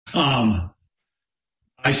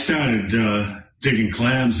I started digging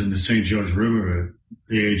clams in the St. George River at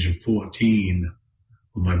the age of 14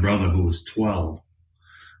 with my brother, who was 12.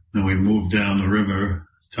 Then we moved down the river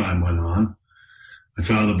as time went on. My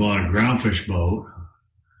father bought a groundfish boat,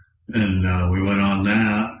 and we went on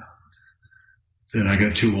that. Then I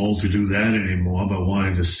got too old to do that anymore, but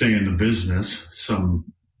wanted to stay in the business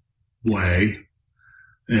some way.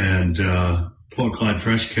 And Port Clyde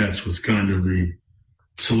Fresh Catch was kind of the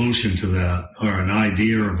solution to that, or an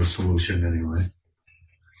idea of a solution anyway.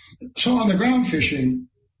 So on the ground fishing,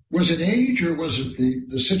 was it age or was it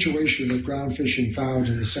the situation that ground fishing found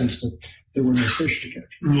in the sense that there were no fish to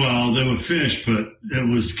catch? Well, there were fish, but it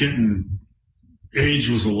was age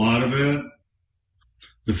was a lot of it.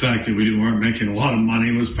 The fact that we weren't making a lot of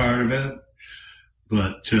money was part of it.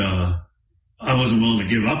 But I wasn't willing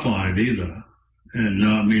to give up on it either. And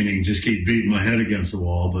not meaning just keep beating my head against the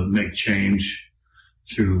wall, but make change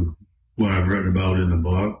through what I've read about in the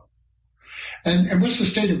book. And what's the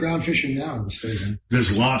state of ground fishing now in the state?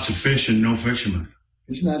 There's lots of fish and no fishermen.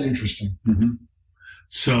 Isn't that interesting? Mm-hmm.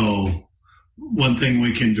 So one thing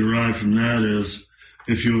we can derive from that is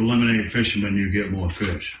if you eliminate fishermen, you get more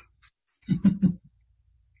fish.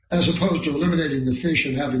 As opposed to eliminating the fish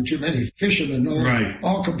and having too many fishermen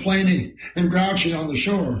all complaining and grouching on the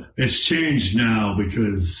shore. It's changed now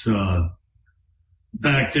because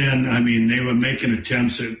back then, I mean, they were making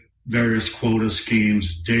attempts at various quota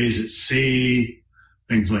schemes, days at sea,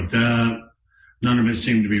 things like that. None of it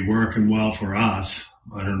seemed to be working well for us.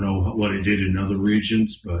 I don't know what it did in other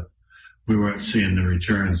regions, but we weren't seeing the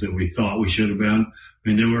returns that we thought we should have been. I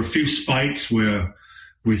mean, there were a few spikes where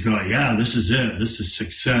we thought, yeah, this is it. This is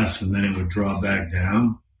success. And then it would drop back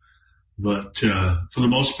down. But for the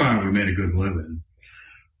most part, we made a good living.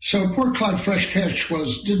 So Port Clyde Fresh Catch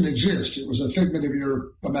didn't exist. It was a figment of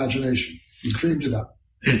your imagination. You dreamed it up.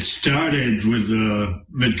 It started with the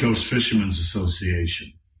Mid-Coast Fishermen's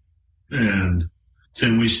Association. And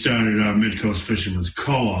then we started our Mid-Coast Fishermen's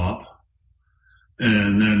Co-op.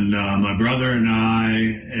 And then my brother and I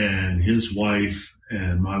and his wife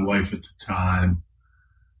and my wife at the time,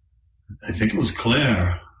 I think it was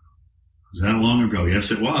Claire. Was that long ago?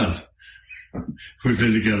 Yes, it was. We've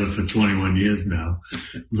been together for 21 years now.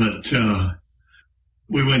 But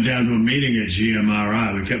we went down to a meeting at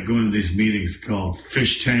GMRI. We kept going to these meetings called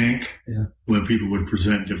Fish Tank, where people would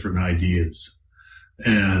present different ideas.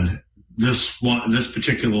 And this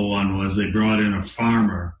particular one was they brought in a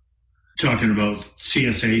farmer talking about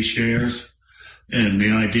CSA shares and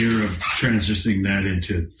the idea of transitioning that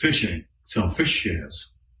into fishing, sell fish shares.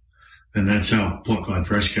 And that's how Port Clyde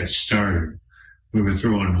Fresh Catch started. We were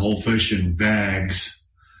throwing whole fish in bags,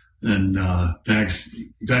 and bags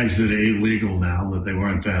that are illegal now, but they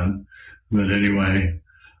weren't then. But anyway,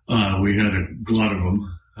 we had a glut of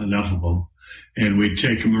them, enough of them, and we'd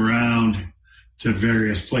take them around to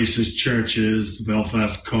various places, churches, the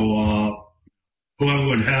Belfast Co-op, whoever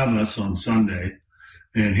would have us on Sunday,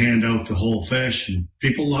 and hand out the whole fish, and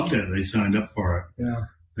people loved it. They signed up for it. Yeah,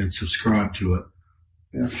 they'd subscribe to it.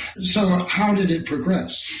 Yeah. So how did it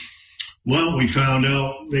progress? Well, we found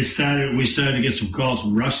out we started to get some calls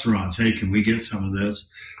from restaurants. Hey, can we get some of this?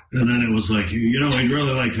 And then it was like, we'd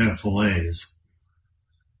really like to have fillets.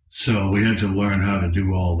 So we had to learn how to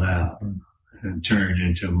do all that and turn it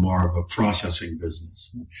into more of a processing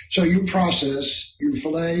business. So you process, you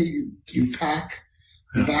fillet, you pack,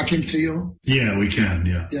 you vacuum seal? Yeah, we can,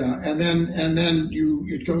 yeah. Yeah, and then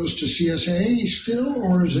it goes to CSA still,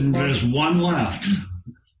 or is it? There's one left.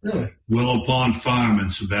 Really? Willow Pond Farm in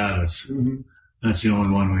Sabattis. Mm-hmm. That's the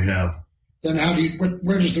only one we have. Then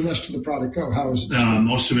where does the rest of the product go? How is it?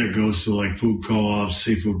 Most of it goes to like food co-ops,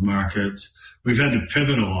 seafood markets. We've had to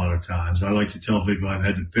pivot a lot of times. I like to tell people I've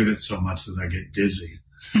had to pivot so much that I get dizzy.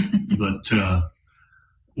 But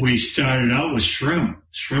we started out with shrimp.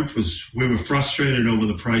 We were frustrated over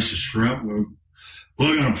the price of shrimp.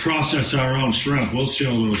 We're going to process our own shrimp. We'll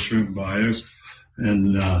show those shrimp buyers.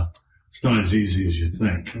 And it's not as easy as you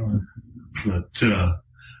think. But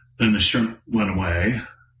then the shrimp went away.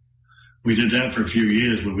 We did that for a few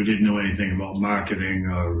years, but we didn't know anything about marketing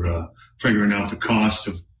or figuring out the cost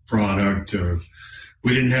of product, or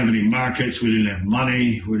we didn't have any markets. We didn't have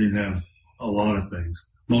money. We didn't have a lot of things,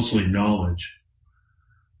 mostly knowledge.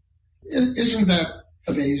 Isn't that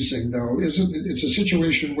amazing, though? It's a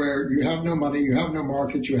situation where you have no money, you have no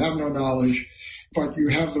market, you have no knowledge, but you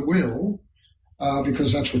have the will,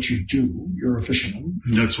 because that's what you do. You're a fisherman.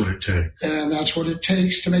 That's what it takes. And that's what it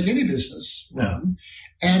takes to make any business run. Yeah.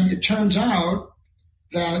 And it turns out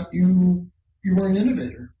that you were an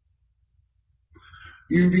innovator.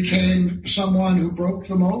 you became someone who broke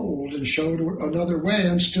the mold and showed another way,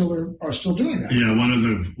 and are still doing that. Yeah, one of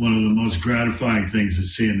the most gratifying things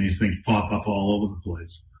is seeing these things pop up all over the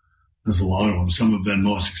place. There's a lot of them. Some have been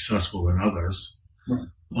more successful than others. Right.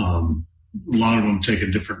 A lot of them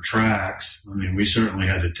taking different tracks. I mean, we certainly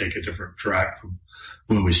had to take a different track from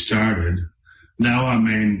when we started. Now our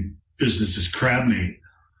main business is crab meat,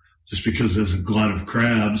 just because there's a glut of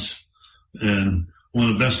crabs. And one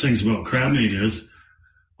of the best things about crab meat is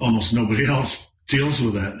almost nobody else deals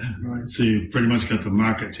with it. Right. So you pretty much got the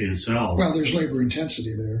market to yourself. Well, there's labor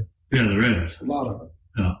intensity there. Yeah, there is. A lot of it.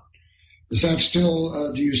 Yeah. Is that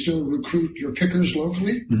still, do you still recruit your pickers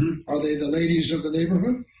locally? Mm-hmm. Are they the ladies of the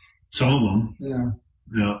neighborhood? Some of them. Yeah.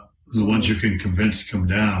 Yeah. The ones you can convince to come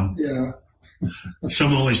down. Yeah.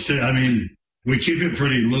 Some only stay, I mean, we keep it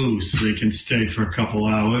pretty loose. They can stay for a couple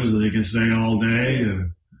hours, or they can stay all day,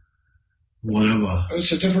 or whatever.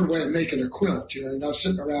 It's a different way of making a quilt. You know, you're not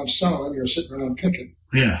sitting around sewing, you're sitting around picking.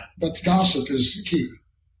 Yeah. But gossip is key.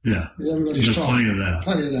 Yeah. Everybody's There's talking. plenty of that.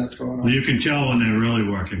 Plenty of that going on. You can tell when they're really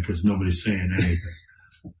working because nobody's saying anything.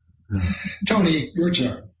 Yeah. Tony, your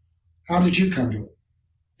turn. How did you come to it?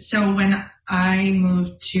 So when I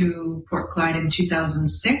moved to Port Clyde in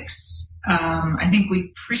 2006, I think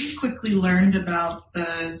we pretty quickly learned about the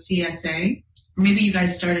CSA. Maybe you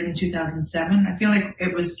guys started in 2007. I feel like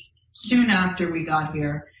it was soon after we got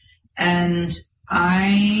here. And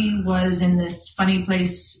I was in this funny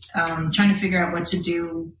place trying to figure out what to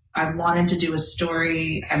do. I wanted to do a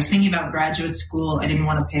story. I was thinking about graduate school. I didn't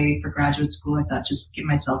want to pay for graduate school. I thought just give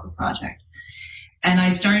myself a project. And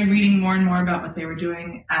I started reading more and more about what they were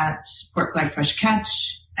doing at Port Clyde Fresh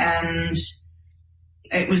Catch. And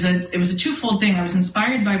it was a twofold thing. I was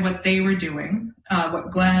inspired by what they were doing,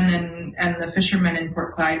 what Glenn and the fishermen in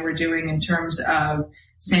Port Clyde were doing in terms of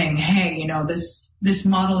saying, hey, you know, this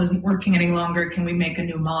model isn't working any longer. Can we make a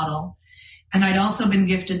new model? And I'd also been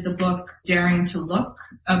gifted the book Daring to Look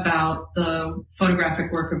about the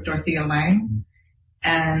photographic work of Dorothea Lange.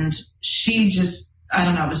 And she just, I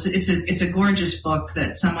don't know, it's a gorgeous book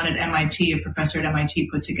that someone at MIT, a professor at MIT,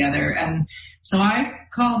 put together. And so I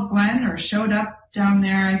called Glenn, or showed up down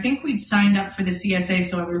there. I think we'd signed up for the CSA,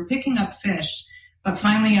 so we were picking up fish. But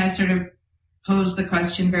finally I sort of posed the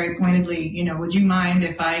question very pointedly, you know, would you mind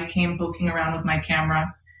if I came poking around with my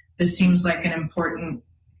camera? This seems like an important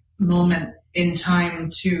moment in time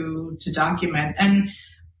to document. And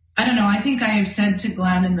I don't know, I think I have said to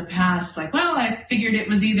Glenn in the past, like, well, I figured it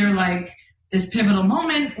was either like this pivotal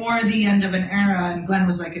moment or the end of an era. And Glenn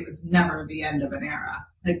was like, it was never the end of an era.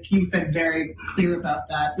 Like, you've been very clear about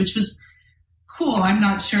that, which was cool. I'm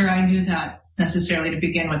not sure I knew that necessarily to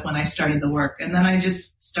begin with when I started the work. And then I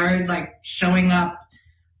just started like showing up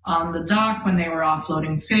on the dock when they were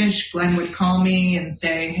offloading fish. Glenn would call me and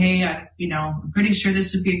say, hey, I'm pretty sure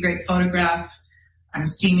this would be a great photograph. I'm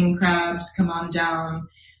steaming crabs. Come on down.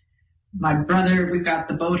 My brother, we've got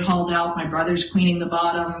the boat hauled out. My brother's cleaning the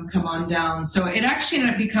bottom. Come on down. So it actually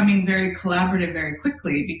ended up becoming very collaborative very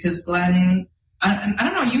quickly because Glenn, I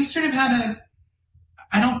don't know, you sort of had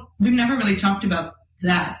we've never really talked about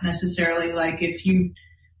that necessarily. Like if you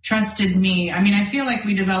trusted me, I mean, I feel like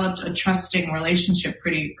we developed a trusting relationship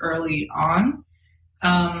pretty early on.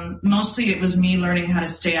 Mostly it was me learning how to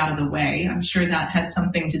stay out of the way. I'm sure that had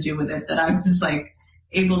something to do with it, that I was like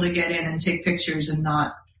able to get in and take pictures and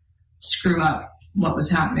not screw up what was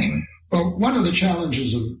happening. Well, one of the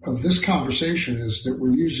challenges of this conversation is that we're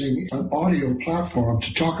using an audio platform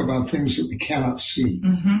to talk about things that we cannot see.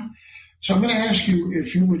 Mm-hmm. So I'm going to ask you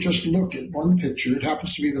if you would just look at one picture. It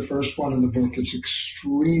happens to be the first one in the book. It's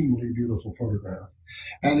extremely beautiful photograph,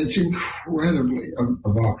 and it's incredibly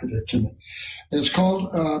evocative to me. It's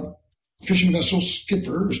called Fishing Vessel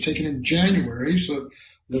Skipper. It was taken in January, so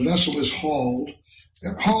the vessel is hauled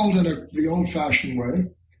in the old-fashioned way.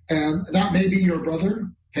 And that may be your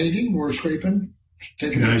brother painting or scraping.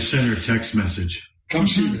 I sent her a text message. Come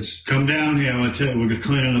see this. Come down here. We're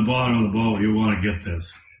cleaning the bottom of the boat. You want to get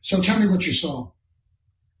this. So tell me what you saw.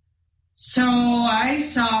 So I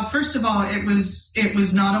saw, first of all, it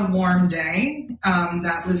was not a warm day.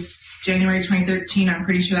 That was January 2013. I'm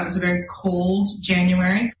pretty sure that was a very cold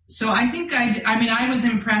January. So I think I was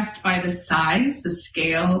impressed by the size, the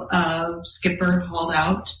scale of Skipper hauled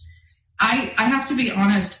out. I have to be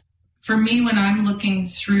honest, for me, when I'm looking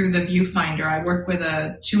through the viewfinder, I work with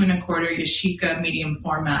a 2¼ Yashica medium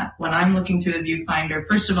format. When I'm looking through the viewfinder,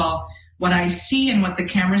 first of all, what I see and what the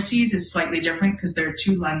camera sees is slightly different because there are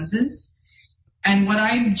two lenses. And what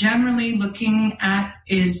I'm generally looking at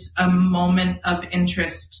is a moment of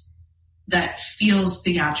interest that feels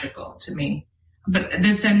theatrical to me. But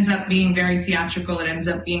this ends up being very theatrical. It ends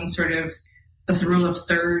up being sort of the rule of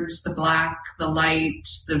thirds, the black, the light,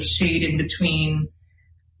 the shade in between,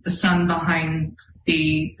 the sun behind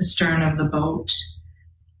the stern of the boat.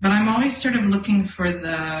 But I'm always sort of looking for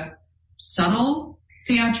the subtle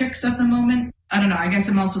theatrics of the moment. I don't know, I guess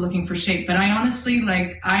I'm also looking for shape. But I honestly,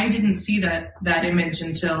 I didn't see that image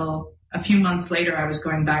until a few months later. I was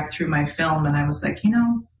going back through my film and I was like, I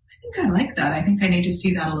think I like that. I think I need to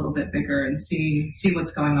see that a little bit bigger and see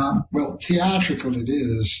what's going on. Well, theatrical it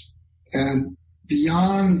is. And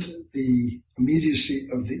beyond the immediacy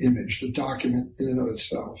of the image, the document in and of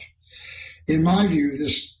itself, in my view,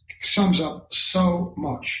 this sums up so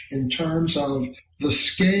much in terms of the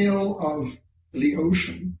scale of the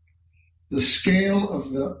ocean, the scale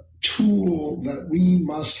of the tool that we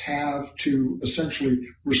must have to essentially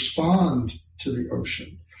respond to the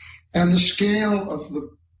ocean, and the scale of the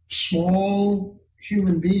small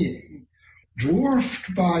human being,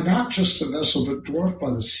 dwarfed by not just the vessel, but dwarfed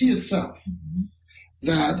by the sea itself,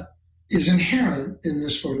 that is inherent in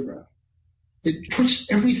this photograph. It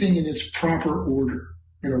puts everything in its proper order,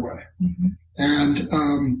 in a way. Mm-hmm. And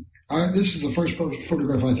this is the first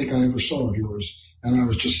photograph I think I ever saw of yours, and I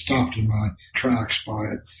was just stopped in my tracks by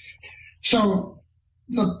it. So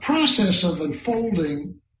the process of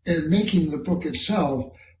unfolding and making the book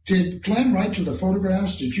itself, did Glenn write to the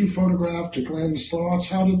photographs? Did you photograph to Glenn's thoughts?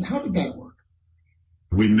 How did that work?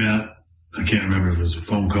 We met, I can't remember if it was a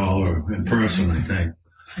phone call or in person, I think.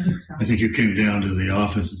 I think so. I think you came down to the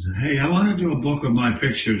office and said, hey, I want to do a book of my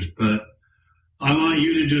pictures, but I want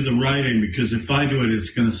you to do the writing because if I do it, it's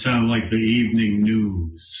going to sound like the evening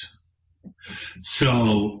news.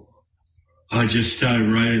 So I just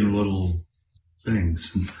started writing little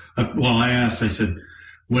things. I asked, I said,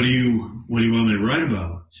 what do you want me to write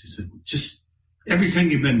about? She said, just everything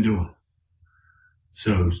you've been doing.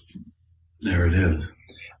 So there it is.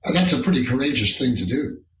 That's a pretty courageous thing to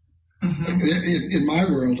do. Mm-hmm. In my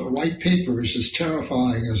world, a white paper is as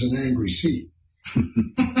terrifying as an angry sea.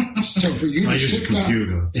 So for you to sit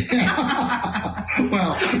down,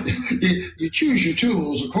 well, you choose your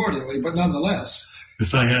tools accordingly, but nonetheless.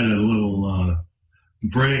 Because I had a little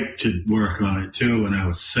break to work on it too, when I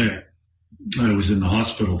was sick. I was in the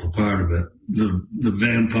hospital for part of it, the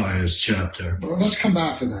vampires chapter. Well, let's come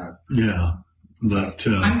back to that. Yeah, but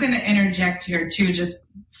I'm going to interject here too, just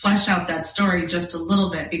flesh out that story just a little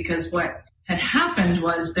bit, because what had happened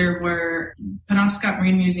was Penobscot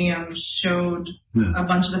Marine Museum showed a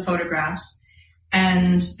bunch of the photographs,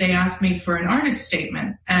 and they asked me for an artist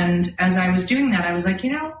statement. And as I was doing that, I was like,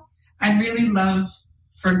 I'd really love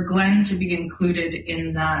for Glenn to be included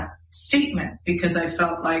in that statement, because I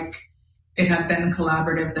felt like it had been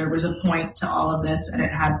collaborative. There was a point to all of this, and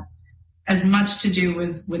it had as much to do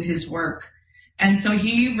with his work. And so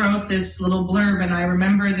he wrote this little blurb, and I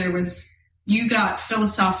remember you got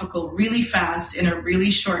philosophical really fast in a really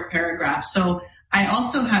short paragraph. So I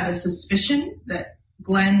also had a suspicion that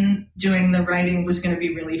Glenn doing the writing was going to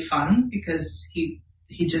be really fun, because he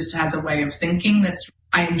just has a way of thinking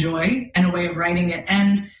I enjoy, and a way of writing it.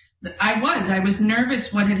 And I was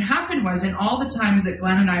nervous. What had happened was, in all the times that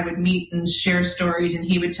Glenn and I would meet and share stories, and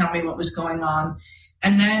he would tell me what was going on,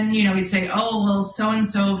 and then, he'd say, oh, well,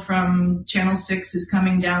 so-and-so from Channel 6 is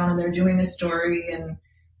coming down and they're doing a story, and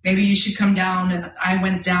maybe you should come down. And I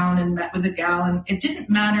went down and met with a gal, and it didn't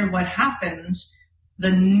matter what happened. The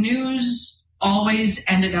news always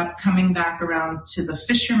ended up coming back around to the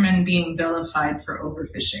fishermen being vilified for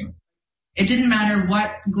overfishing. It didn't matter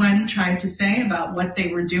what Glenn tried to say about what they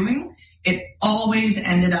were doing. It always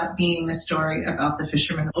ended up being a story about the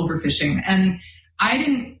fishermen overfishing. And I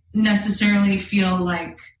didn't necessarily feel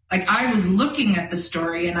like I was looking at the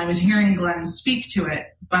story and I was hearing Glenn speak to it,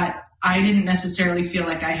 but I didn't necessarily feel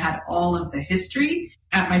like I had all of the history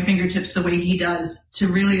at my fingertips the way he does to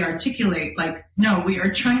really articulate, no, we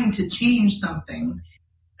are trying to change something.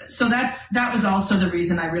 So that was also the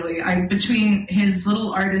reason I between his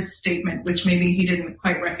little artist statement, which maybe he didn't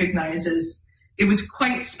quite recognize as, it was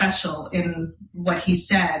quite special in what he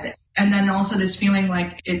said. And then also this feeling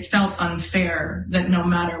like it felt unfair that no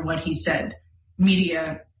matter what he said,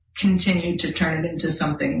 media continued to turn it into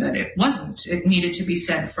something that it wasn't. It needed to be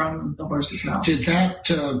said from the horse's mouth. Did that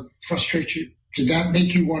frustrate you? Did that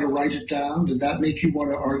make you want to write it down? Did that make you want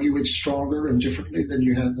to argue it stronger and differently than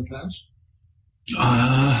you had in the past?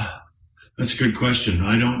 That's a good question.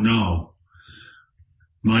 I don't know.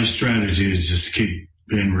 My strategy is just keep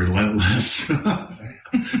being relentless.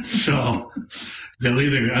 So they'll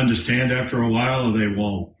either understand after a while or they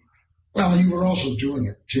won't. Well, you were also doing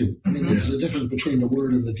it too. I mean, there's a difference between the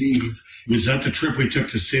word and the deed. Was that the trip we took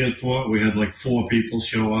to see it for? We had 4 people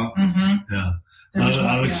show up. Mm-hmm. Yeah.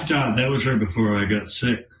 I would start. That was right before I got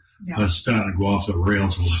sick. Yeah. I was starting to go off the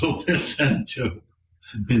rails a little bit then, too,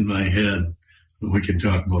 in my head. We can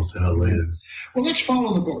talk about that later. Well, let's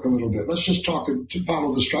follow the book a little bit. Let's just to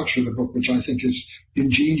follow the structure of the book, which I think is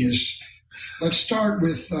ingenious. Let's start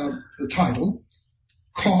with the title,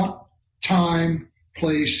 Caught, Time,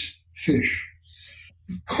 Place, Fish.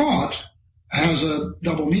 Caught has a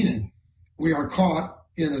double meaning. We are caught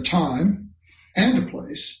in a time and a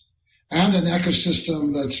place and an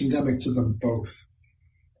ecosystem that's endemic to them both.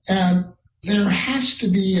 And there has to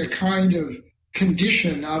be a kind of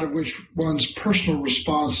condition out of which one's personal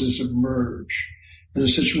responses emerge in a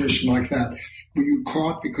situation like that. Were you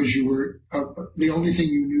caught because you were the only thing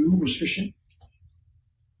you knew was fishing?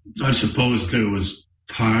 I suppose there was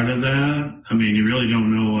part of that. I mean, you really don't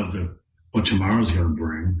know what tomorrow's going to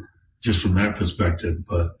bring, just from that perspective.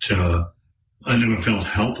 But I never felt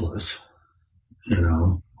helpless,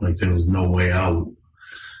 like there was no way out.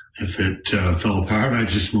 If it fell apart, I'd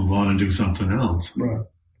just move on and do something else.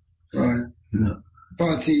 Right. Yeah.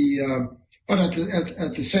 But at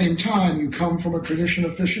the same time, you come from a tradition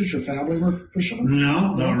of fishers. Your family were fishermen?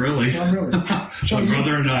 No, not really. Not really. So my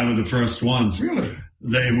brother and I were the first ones. Really?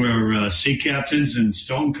 They were sea captains and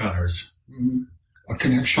stone cutters. Mm-hmm. A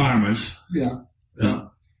connection. Farmers. Yeah.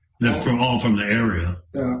 They're all from the area.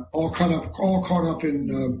 Yeah, all caught up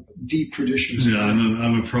in deep traditions. Yeah,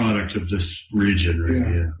 I'm a product of this region right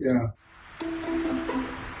here. Yeah.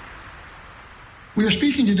 We are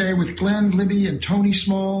speaking today with Glenn Libby and Tony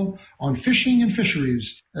Small on fishing and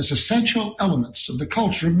fisheries as essential elements of the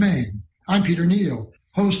culture of Maine. I'm Peter Neal,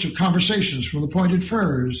 host of Conversations from the Pointed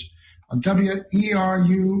Firs on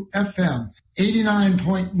WERU-FM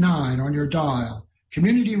 89.9 on your dial,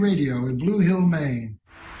 community radio in Blue Hill, Maine.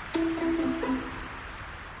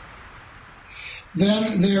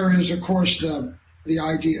 Then there is, of course, the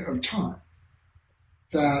idea of time,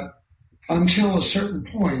 that until a certain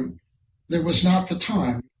point, there was not the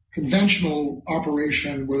time. Conventional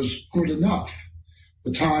operation was good enough.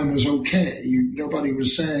 The time was okay. Nobody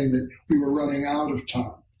was saying that we were running out of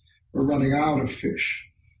time. We're running out of fish.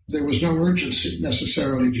 There was no urgency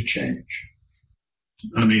necessarily to change.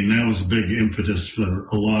 I mean, that was a big impetus for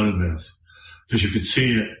a lot of this, because you could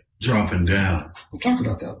see it dropping down. We'll talk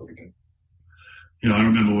about that a little bit. I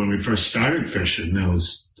remember when we first started fishing, there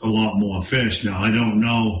was a lot more fish. Now, I don't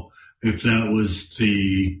know if that was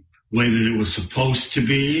the way that it was supposed to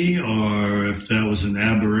be, or if that was an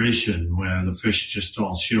aberration where the fish just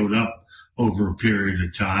all showed up over a period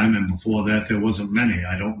of time, and before that there wasn't many.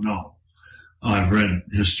 I don't know. I've read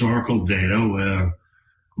historical data where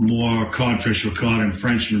more codfish were caught in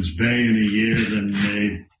Frenchman's Bay in a year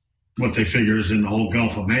than what they figure is in the whole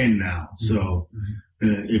Gulf of Maine now. So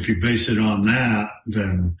if you base it on that,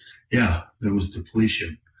 then yeah, there was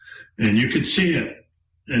depletion. And you could see it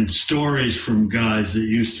in stories from guys that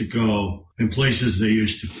used to go in places they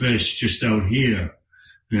used to fish just out here.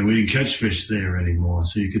 And we didn't catch fish there anymore.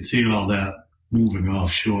 So you could see all that moving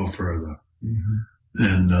offshore further. Mm-hmm.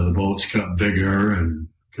 And the boats got bigger, and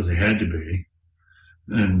because they had to be.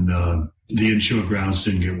 And the inshore grounds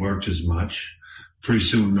didn't get worked as much. Pretty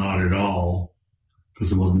soon, not at all, because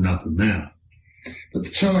there wasn't nothing there. But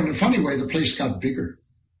so in a funny way, the place got bigger.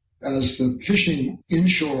 As the fishing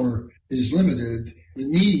inshore is limited, the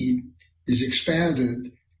need is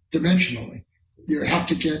expanded dimensionally. You have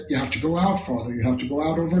to go out farther. You have to go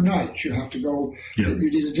out overnight. You have to go, You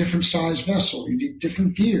need a different size vessel. You need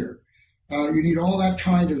different gear. You need all that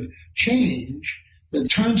kind of change that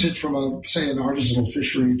turns it from an artisanal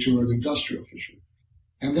fishery to an industrial fishery.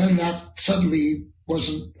 And then that suddenly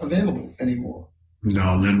wasn't available anymore.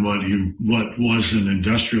 No, and then what was an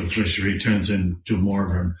industrial fishery turns into more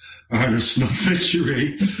of an artisanal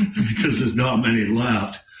fishery because there's not many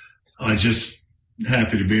left. I just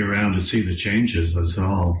happy to be around to see the changes. That's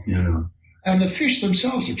all, And the fish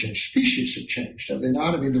themselves have changed. Species have changed, have they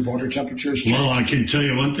not? I mean, the water temperature has changed. Well, I can tell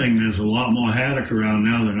you one thing. There's a lot more haddock around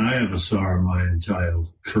now than I ever saw in my entire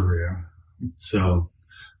career. So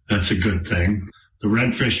that's a good thing. The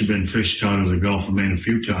redfish have been fished out of the Gulf of Maine a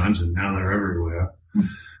few times, and now they're everywhere.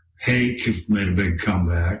 Hake have made a big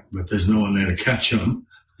comeback, but there's no one there to catch them.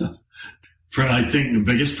 I think the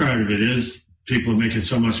biggest part of it is people are making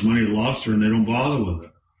so much money with lobster, and they don't bother with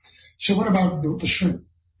it. So what about the shrimp?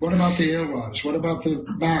 What about the alewives? What about the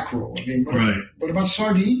mackerel? I mean, what about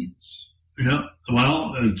sardines? Yeah,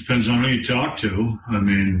 well, it depends on who you talk to. I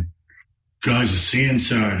mean, guys are seeing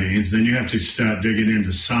sardines. Then you have to start digging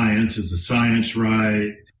into science. Is the science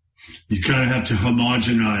right? You kind of have to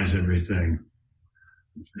homogenize everything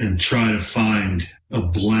and try to find a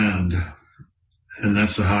blend. And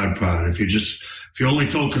that's the hard part. If you only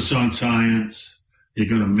focus on science you're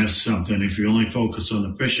going to miss something. If you only focus on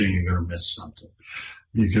the fishing, you're going to miss something.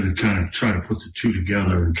 You got to kind of try to put the two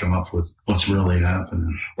together and come up with what's really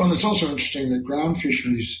happening. Well, it's also interesting that ground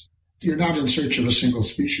fisheries, you're not in search of a single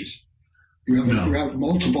species. You have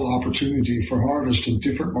multiple opportunity for harvest in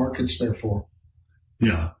different markets, therefore.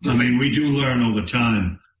 Yeah. I mean, we do learn over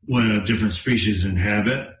time where different species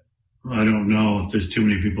inhabit. I don't know if there's too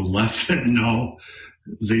many people left that know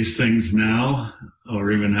these things now,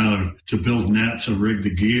 or even how to build nets or rig the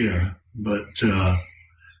gear. But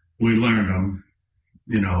we learned them.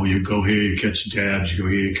 You know, you go here, you catch dabs. You go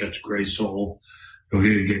here, you catch gray sole. Go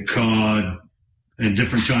here, you get cod. And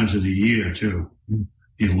different times of the year, too. Mm.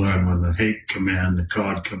 You learn when the hake come in, the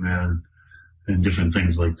cod come in, and different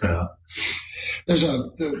things like that. There's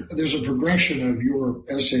a progression of your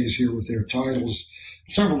essays here with their titles.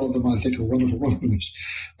 Several of them I think are wonderful. One of them is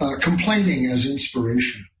complaining as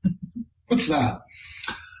inspiration. What's that?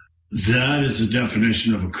 That is the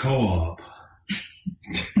definition of a co-op.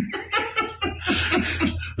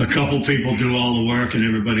 A couple people do all the work and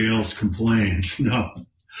everybody else complains. No,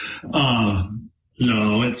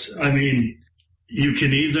 you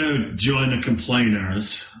can either join the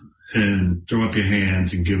complainers and throw up your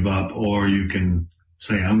hands and give up, or you can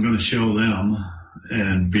say, I'm going to show them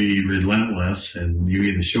and be relentless, and you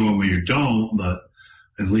either show them or you don't, but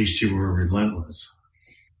at least you were relentless.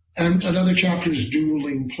 And another chapter is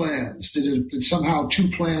dueling plans. Did somehow two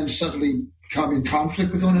plans suddenly come in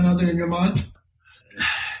conflict with one another in your mind?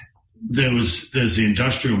 There's the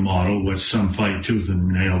industrial model, which some fight tooth and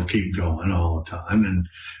nail to keep going all the time. And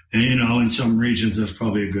in some regions, that's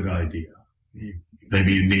probably a good idea.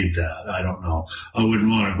 Maybe you need that. I don't know. I wouldn't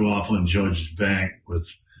want to go off on George's Bank with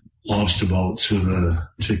lobster boats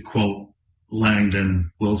to quote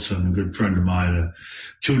Langdon Wilson, a good friend of mine, a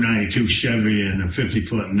 292 Chevy and a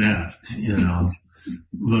 50-foot net,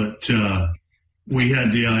 But we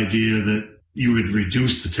had the idea that you would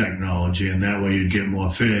reduce the technology, and that way you'd get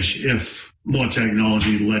more fish if more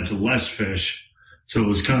technology led to less fish. So it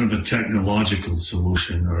was kind of a technological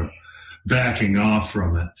solution, or backing off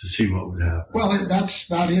from it to see what would happen. Well,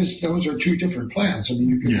 those are two different plans. I mean,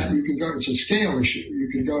 you can go, it's a scale issue. You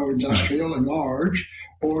can go industrial and large,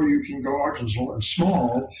 or you can go artisanal and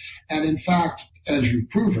small. And in fact, as you've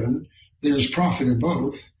proven, there's profit in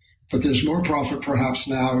both, but there's more profit perhaps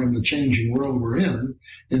now in the changing world we're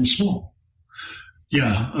in small.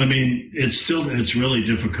 Yeah. I mean, it's really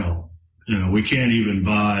difficult. We can't even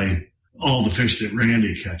buy all the fish that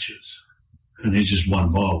Randy catches, and he's just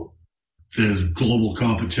one boat. There's global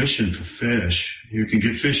competition for fish. You can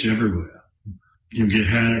get fish everywhere. You can get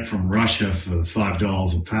haddock from Russia for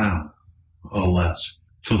 $5 a pound or less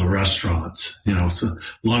for the restaurants. So a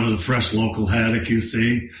lot of the fresh local haddock you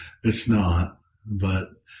see, it's not, but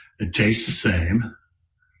it tastes the same.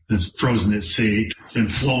 It's frozen at sea. It's been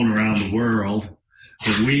flown around the world.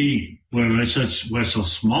 But we're so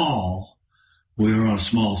small, we're on a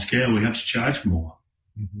small scale, we have to charge more.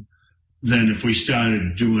 Mm-hmm. Then if we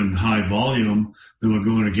started doing high volume, then we're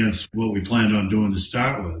going against what we planned on doing to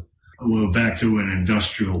start with. We're back to an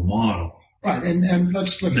industrial model. Right, and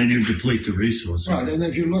let's look. Then you deplete the resources. Right, and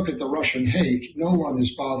if you look at the Russian hake, no one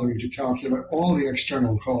is bothering to calculate all the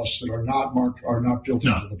external costs that are not built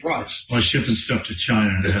into the price. Or shipping stuff to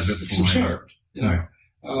China to have it it's absurd.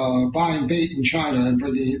 Buying bait in China and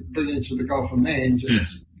bringing it to the Gulf of Maine.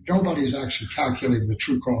 Nobody's actually calculating the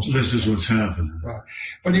true cost. This is what's happening. Right.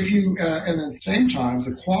 But if you, and at the same time,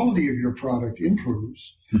 the quality of your product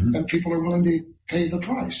improves, mm-hmm. and people are willing to pay the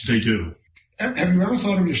price. They do. Have you ever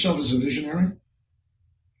thought of yourself as a visionary?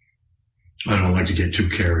 I don't like to get too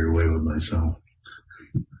carried away with myself.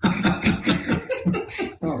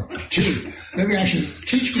 Oh, gee. Maybe I should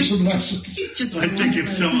teach me some lessons. I think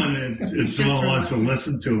if someone wants to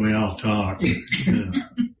listen to me, I'll talk. Yeah.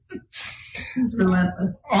 He's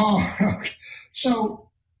relentless. Oh, okay. So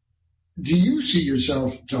do you see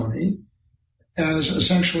yourself, Tony, as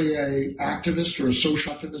essentially an activist or a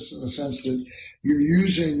social activist in the sense that you're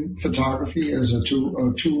using photography as a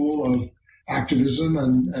tool of activism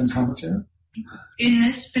and commentary? In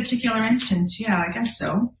this particular instance, yeah, I guess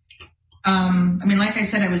so. Like I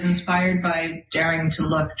said, I was inspired by Daring to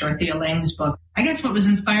Look, Dorothea Lange's book. I guess what was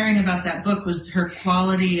inspiring about that book was her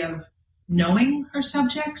quality of knowing her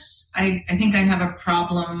subjects. I think I have a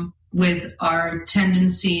problem with our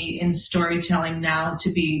tendency in storytelling now to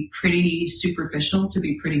be pretty superficial, to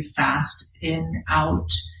be pretty fast in, out.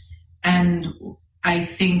 And I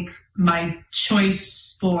think my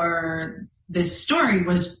choice for this story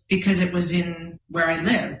was because it was in where I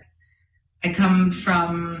live. I come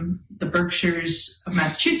from the Berkshires of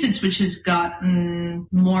Massachusetts, which has gotten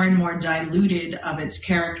more and more diluted of its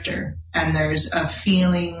character. And there's a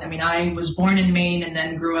feeling, I mean, I was born in Maine and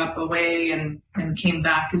then grew up away and came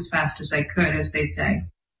back as fast as I could, as they say.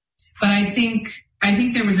 But I think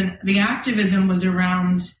there was the activism was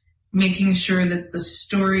around making sure that the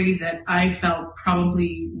story that I felt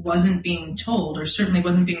probably wasn't being told, or certainly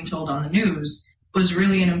wasn't being told on the news, was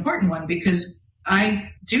really an important one, because I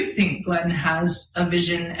do think Glenn has a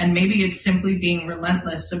vision, and maybe it's simply being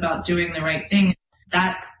relentless about doing the right thing.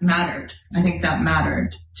 That mattered. I think that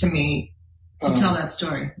mattered to me to tell that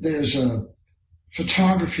story. There's a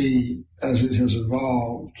photography as it has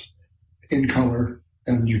evolved in color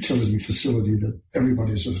and utility facility that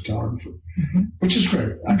everybody's a photographer, which is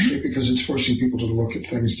great, actually, because it's forcing people to look at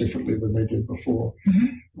things differently than they did before.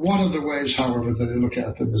 One of the ways, however, that they look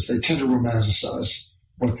at them is they tend to romanticize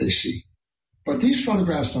what they see. But these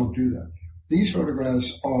photographs don't do that. These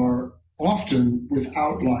photographs are often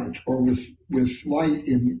without light, or with light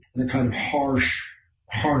in a kind of harsh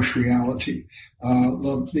reality.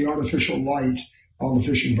 The artificial light on the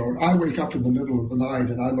fishing boat. I wake up in the middle of the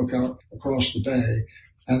night and I look out across the bay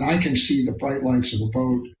and I can see the bright lights of a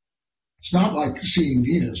boat. It's not like seeing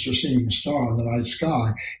Venus or seeing a star in the night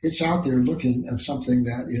sky. It's out there looking at something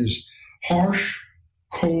that is harsh,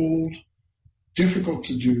 cold, difficult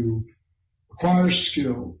to do, requires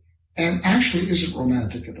skill, and actually isn't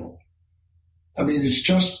romantic at all. I mean, it's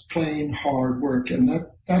just plain hard work, and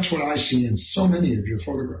that's what I see in so many of your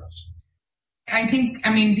photographs. I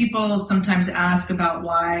mean, people sometimes ask about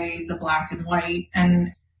why the black and white,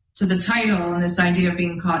 and to the title and this idea of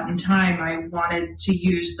being caught in time, I wanted to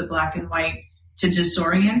use the black and white to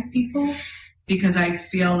disorient people, because I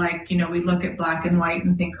feel like, we look at black and white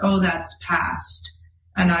and think, oh, that's past.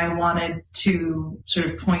 And I wanted to sort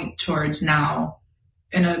of point towards now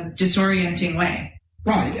in a disorienting way.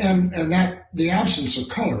 Right, and that the absence of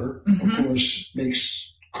color, of course,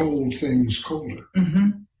 makes cold things colder.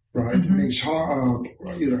 Right, it makes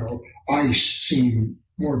ice seem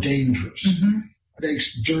more dangerous. It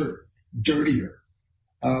makes dirt dirtier.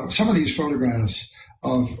 Some of these photographs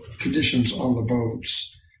of conditions on the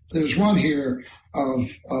boats. There's one here of,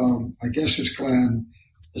 I guess it's Glenn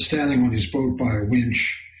standing on his boat by a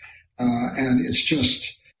winch, and it's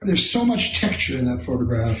just, there's so much texture in that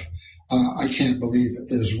photograph. I can't believe it.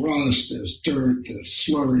 There's rust, there's dirt, there's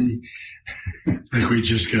slurry. Like we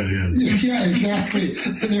just got in. Yeah, exactly.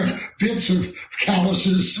 There are bits of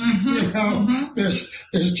calluses,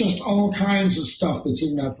 There's just all kinds of stuff that's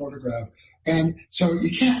in that photograph. And so you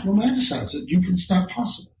can't romanticize it. It's not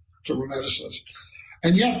possible to romanticize it.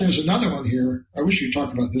 And yet there's another one here. I wish you'd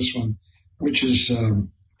talk about this one, which is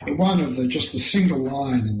one of just the single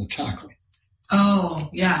line in the tackle. Oh,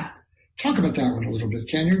 yeah. Talk about that one a little bit,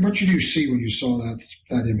 can you? What did you see when you saw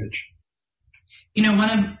that image?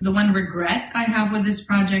 One regret I have with this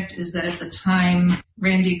project is that at the time,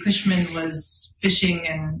 Randy Cushman was fishing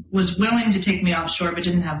and was willing to take me offshore, but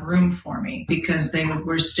didn't have room for me because they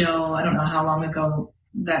were still, I don't know how long ago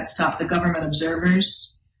that stopped, the government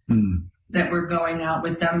observers that were going out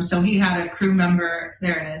with them. So he had a crew member,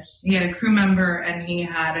 there it is. He had a crew member and he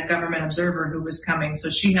had a government observer who was coming.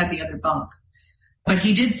 So she had the other bunk. But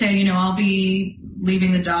he did say, I'll be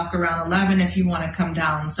leaving the dock around 11 if you want to come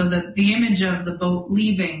down. So the image of the boat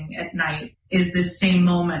leaving at night is this same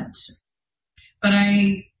moment. But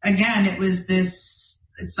it was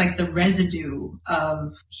it's like the residue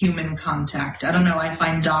of human contact. I don't know, I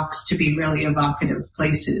find docks to be really evocative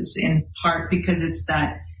places, in part because it's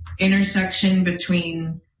that intersection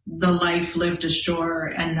between the life lived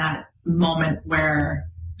ashore and that moment where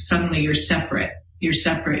suddenly you're separate.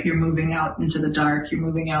 You're moving out into the dark, you're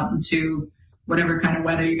moving out into whatever kind of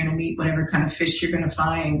weather you're going to meet, whatever kind of fish you're going to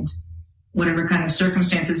find, whatever kind of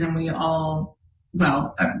circumstances. And we don't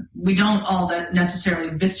all necessarily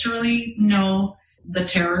viscerally know the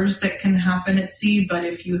terrors that can happen at sea. But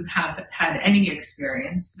if you have had any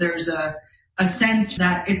experience, there's a sense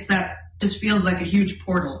that just feels like a huge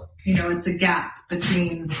portal. It's a gap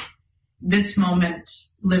between this moment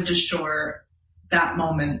lived ashore, that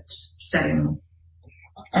moment setting.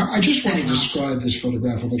 I just want to describe this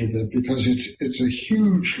photograph a little bit because it's a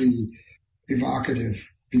hugely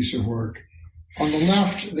evocative piece of work. On the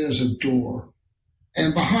left, there's a door,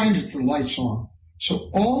 and behind it, the light's on.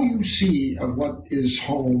 So all you see of what is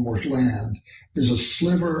home or land is a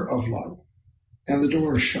sliver of light, and the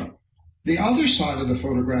door is shut. The other side of the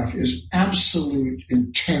photograph is absolute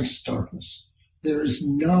intense darkness. There is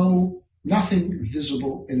nothing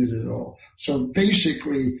visible in it at all. So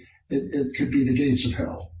basically, it could be the gates of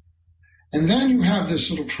hell. And then you have this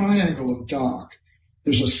little triangle of dock,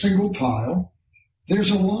 There's a single pile.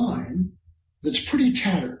 There's a line that's pretty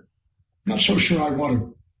tattered. I'm not so sure I want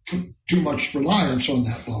to put too much reliance on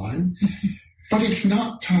that line, but it's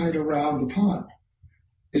not tied around the pile.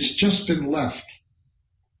 It's just been left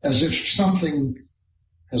as if something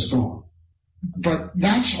has gone. But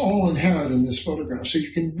that's all inherent in this photograph. So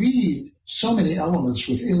you can read so many elements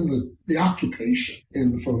within the occupation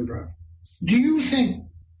in the photograph. Do you think,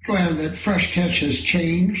 Glenn, that Fresh Catch has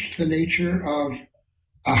changed the nature of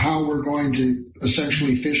how we're going to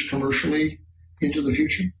essentially fish commercially into the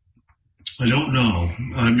future? I don't know.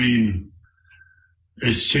 I mean,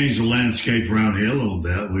 it's changed the landscape around here a little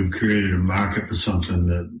bit. We've created a market for something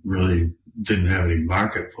that really didn't have any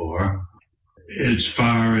market for. As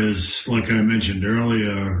far as, like I mentioned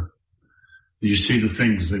earlier, you see the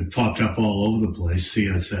things that popped up all over the place,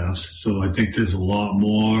 CSFs. So I think there's a lot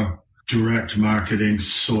more direct marketing,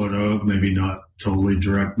 sort of, maybe not totally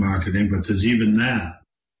direct marketing, but there's even that.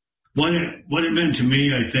 What it meant to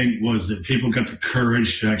me, I think, was that people got the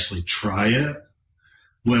courage to actually try it,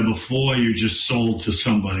 where before you just sold to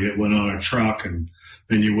somebody. It went on a truck, and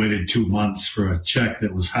then you waited 2 months for a check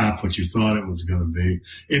that was half what you thought it was going to be,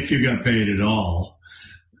 if you got paid at all,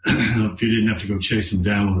 if you didn't have to go chase them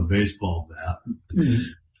down with a baseball bat. Mm-hmm.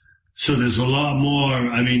 So there's a lot more.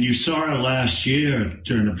 I mean, you saw it last year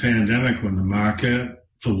during the pandemic when the market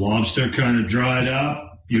for lobster kind of dried up.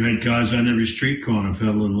 You had guys on every street corner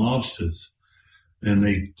peddling lobsters. And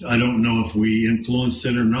I don't know if we influenced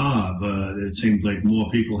it or not, but it seemed like more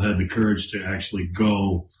people had the courage to actually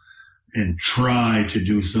go and try to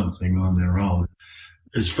do something on their own.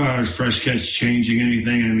 As far as Fresh Catch changing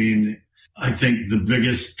anything, I mean, I think the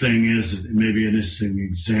biggest thing is maybe it is an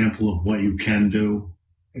example of what you can do.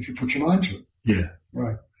 If you put your mind to it. Yeah.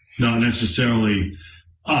 Right. Not necessarily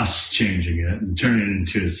us changing it and turning it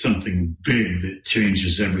into something big that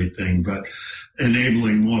changes everything, but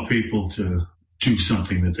enabling more people to do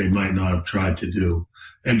something that they might not have tried to do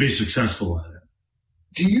and be successful at it.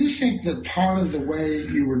 Do you think that part of the way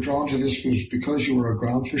you were drawn to this was because you were a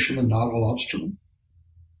ground fisherman, not a lobsterman?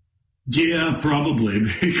 Yeah, probably,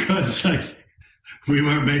 because we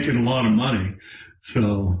weren't making a lot of money.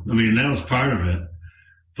 So, I mean, that was part of it.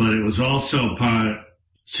 But it was also part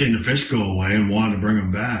seeing the fish go away and wanting to bring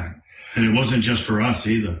them back. And it wasn't just for us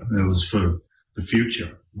either. It was for the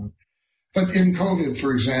future. But in COVID,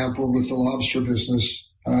 for example, with the lobster business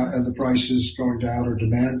and the prices going down or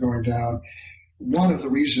demand going down, one of the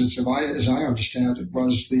reasons, as I understand it,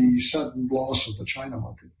 was the sudden loss of the China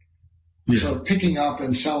market. Yeah. So picking up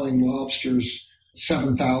and selling lobsters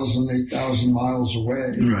 7,000, 8,000 miles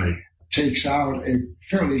away takes out a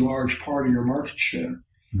fairly large part of your market share.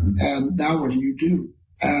 Mm-hmm. And now what do?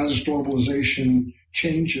 As globalization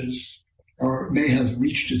changes or may have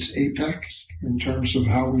reached its apex in terms of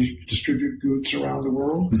how we distribute goods around the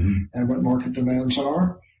world and what market demands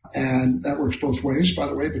are. And that works both ways, by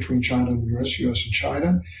the way, between China and the U.S. and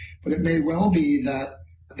China. But it may well be that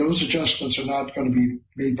those adjustments are not going to be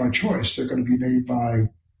made by choice. They're going to be made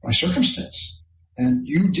by circumstance. And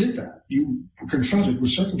you did that. You were confronted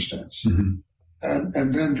with circumstance. Mm-hmm.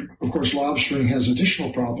 And then, of course, lobstering has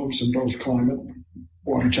additional problems in both climate,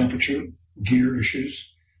 water temperature, gear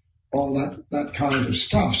issues, all that kind of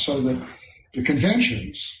stuff, so that the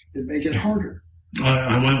conventions, it make it harder.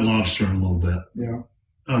 I went lobstering a little bit. Yeah.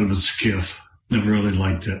 Out of a skiff. Never really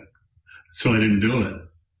liked it. So I didn't do it.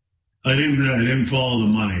 I didn't follow the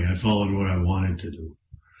money. I followed what I wanted to do.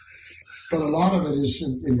 But a lot of it is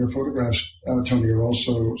in your photographs, Tony, are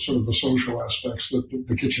also sort of the social aspects,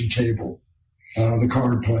 the kitchen table, the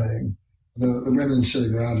card playing, the women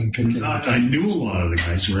sitting around and picking. I knew a lot of the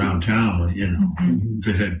guys around town,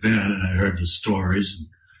 that had been, and I heard the stories and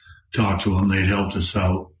talked to them. They'd helped us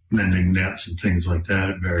out mending nets and things like that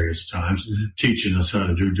at various times, teaching us how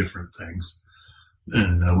to do different things.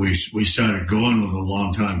 And we started going with a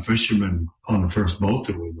longtime fisherman on the first boat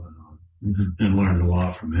that we went on and learned a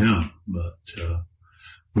lot from him. But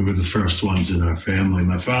we were the first ones in our family.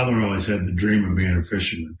 My father always had the dream of being a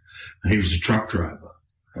fisherman. He was a truck driver.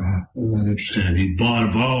 Isn't that interesting? And he bought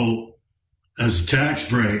a boat as a tax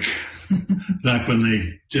break. Back when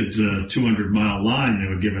they did the 200-mile line, they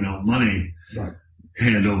were giving out money,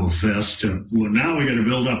 hand over fist. Well, now we got to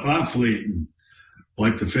build up our fleet and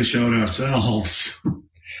wipe the fish out ourselves.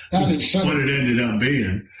 What it ended up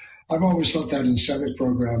being. I've always thought that incentive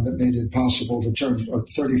program that made it possible to turn a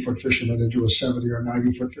 30-foot fisherman into a 70 or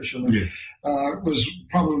 90-foot fisherman was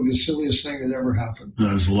probably the silliest thing that ever happened.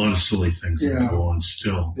 There's a lot of silly things that go on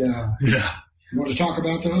still. Yeah. You want to talk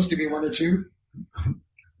about those? Give me one or two.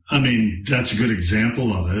 I mean, that's a good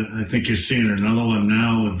example of it. I think you're seeing another one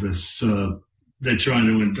now with this they're trying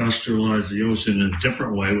to industrialize the ocean in a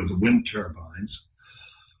different way with the wind turbines.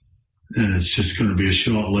 And it's just going to be a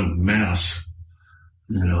short-lived mess.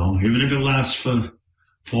 Even if it lasts for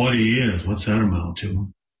 40 years, what's that amount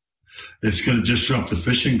to? It's going to disrupt the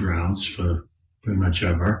fishing grounds for pretty much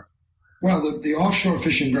ever. Well, the offshore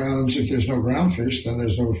fishing grounds, if there's no ground fish, then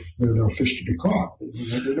there's no fish to be caught.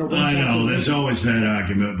 I know, there's always that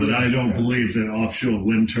argument, but I don't believe that offshore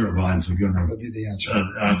wind turbines are going to be the answer.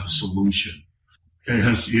 Have a solution.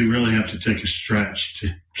 You really have to take a stretch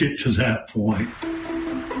to get to that point.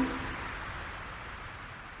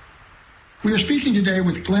 We are speaking today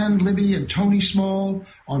with Glenn Libby and Tony Small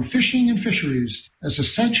on fishing and fisheries as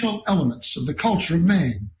essential elements of the culture of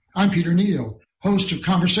Maine. I'm Peter Neal, host of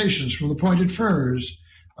Conversations from the Pointed Firs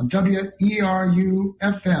on WERU-FM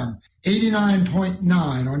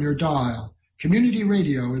 89.9 on your dial, community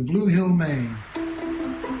radio in Blue Hill, Maine.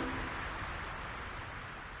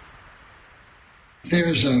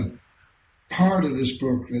 There's a part of this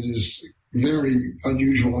book that is very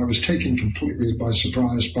unusual. I was taken completely by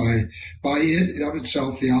surprise by it in of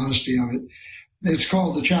itself, the honesty of it. It's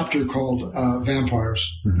called the chapter called Vampires.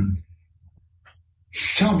 Mm-hmm.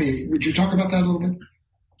 Tell me, would you talk about that a little bit?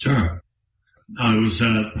 Sure. I was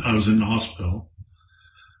in the hospital.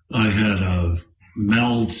 I had a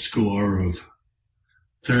MELD score of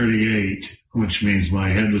 38, which means my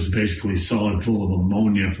head was basically solid full of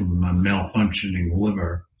ammonia from my malfunctioning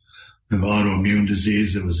liver. Of autoimmune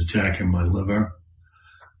disease that was attacking my liver.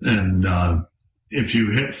 And if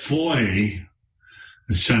you hit 40,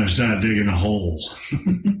 it's time to start digging a hole.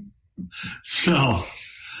 So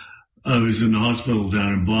I was in the hospital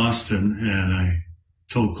down in Boston, and I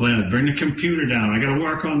told Claire, bring the computer down. I got to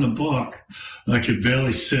work on the book. I could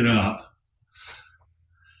barely sit up.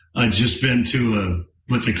 I'd just been to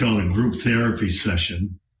what they call a group therapy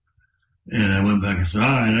session. And I went back and said, all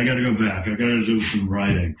right, I got to go back. I got to do some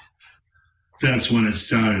writing. That's when it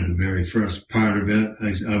started, the very first part of it.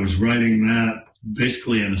 I was writing that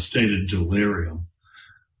basically in a state of delirium.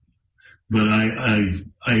 But I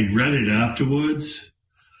read it afterwards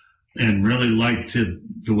and really liked it,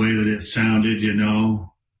 the way that it sounded,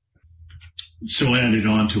 So I added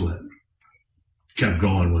on to it. Kept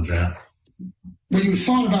going with that. When you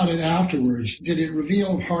thought about it afterwards, did it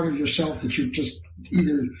reveal a part of yourself that you just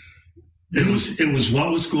either... It was what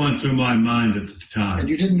was going through my mind at the time. And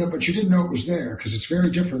you didn't know it was there, because it's very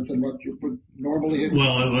different than what you would normally have.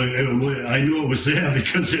 Well, I knew it was there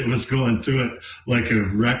because it was going through it like a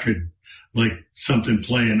record, like something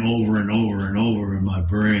playing over and over and over in my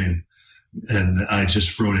brain. And I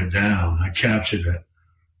just wrote it down. I captured it.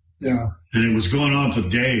 Yeah. And it was going on for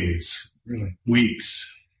days. Really? Weeks.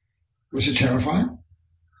 Was it terrifying?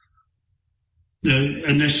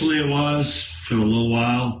 Initially it was for a little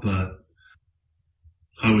while, but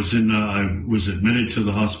I was admitted to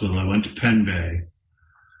the hospital. I went to Penn Bay.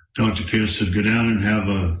 Dr. Pierce said, go down and have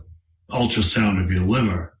a ultrasound of your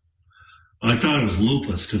liver. I thought it was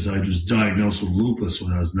lupus because I was diagnosed with lupus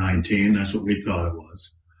when I was 19. That's what we thought it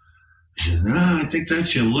was. He said, I think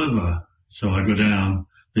that's your liver. So I go down.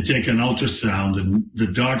 They take an ultrasound, and the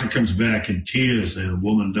doctor comes back in tears, a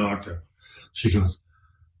woman doctor. She goes,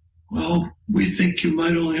 well, we think you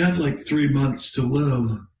might only have like 3 months to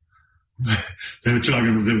live. They were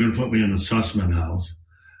going to put me in the Sussman house.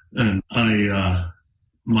 And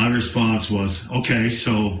my response was, okay,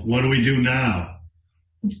 so what do we do now?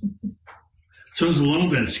 So it was a little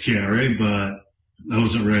bit scary, but I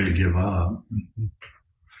wasn't ready to give up.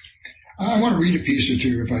 I want to read a piece or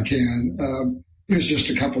two if I can. Here's just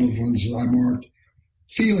a couple of ones that I marked.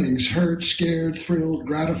 Feelings: hurt, scared, thrilled,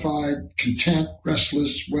 gratified, content,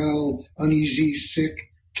 restless, well, uneasy, sick,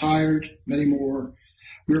 tired, many more.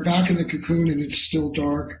 We are back in the cocoon and it's still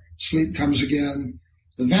dark. Sleep comes again.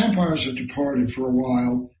 The vampires have departed for a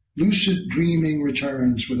while. Lucid dreaming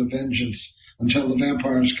returns with a vengeance until the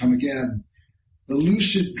vampires come again. The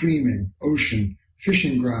lucid dreaming, ocean,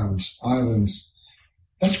 fishing grounds, islands.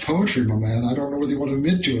 That's poetry, my man. I don't know whether you want to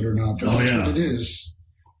admit to it or not, but that's what it is.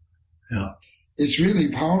 Yeah. It's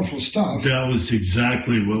really powerful stuff. That was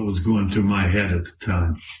exactly what was going through my head at the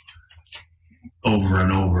time. Over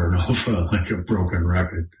and over and over, like a broken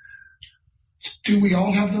record. Do we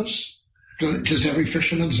all have those? Does every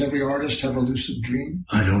fisherman, does every artist have a lucid dream?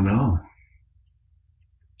 I don't know.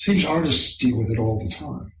 Seems artists deal with it all the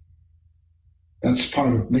time. That's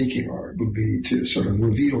part of making art, would be to sort of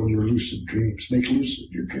reveal your lucid dreams, make lucid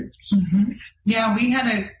your dreams. Mm-hmm. Yeah, we had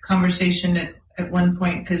a conversation at one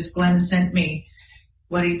point because Glenn sent me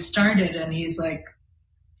what he'd started, and he's like,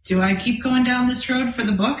 do I keep going down this road for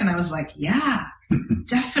the book? And I was like, yeah,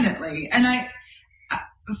 definitely. And I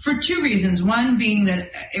for two reasons. One being that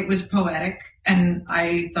it was poetic, and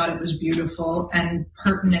I thought it was beautiful and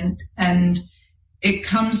pertinent. And it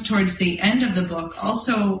comes towards the end of the book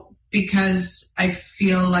also because I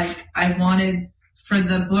feel like I wanted for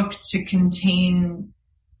the book to contain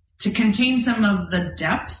some of the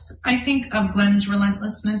depth, I think, of Glenn's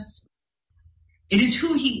relentlessness. It is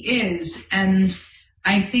who he is, and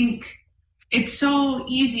I think it's so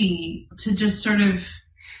easy to just sort of,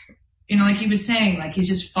 like he was saying, like he's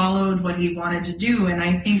just followed what he wanted to do. And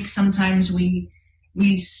I think sometimes we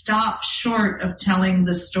stop short of telling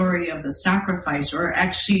the story of the sacrifice, or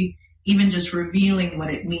actually even just revealing what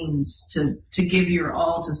it means to give your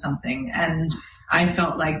all to something. And I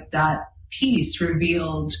felt like that piece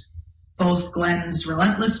revealed both Glenn's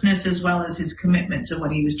relentlessness as well as his commitment to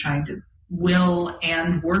what he was trying to will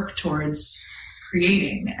and work towards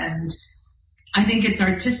creating. And I think it's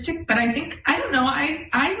artistic, but I don't know,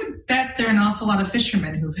 I would bet there are an awful lot of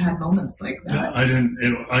fishermen who've had moments like that. Yeah,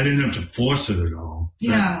 I didn't have to force it at all.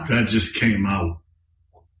 Yeah. That just came out.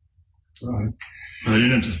 Right. I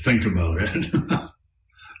didn't have to think about it.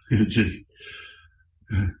 It just,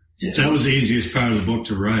 that was the easiest part of the book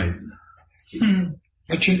to write.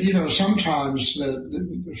 But, sometimes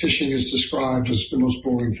fishing is described as the most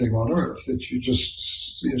boring thing on earth, that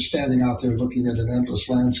you're standing out there looking at an endless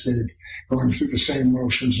landscape, going through the same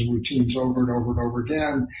motions and routines over and over and over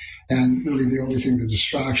again, and really the only thing that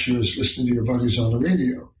distracts you is listening to your buddies on the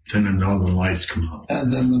radio. Then the Northern Lights come out.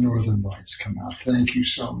 And then the Northern Lights come out. Thank you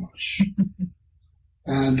so much.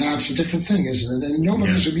 And that's a different thing, isn't it? And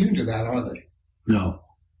nobody's immune to that, are they? No.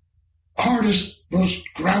 Hardest, most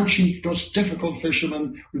grouchy, most difficult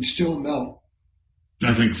fishermen would still melt.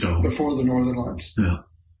 I think so. Before the Northern Lights. Yeah.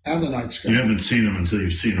 And the night sky. You haven't seen them until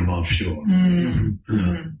you've seen them offshore. Mm-hmm. Yeah.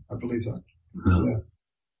 Mm-hmm. I believe that. Yeah.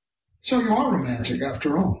 So you are romantic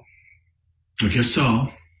after all. I guess so.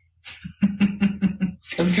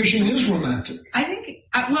 And fishing is romantic. I think,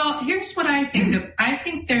 well, here's what I think of. I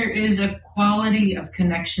think there is a quality of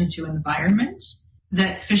connection to environment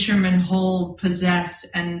that fishermen possess,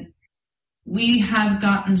 and we have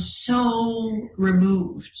gotten so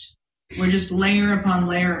removed. We're just layer upon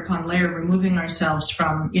layer upon layer, removing ourselves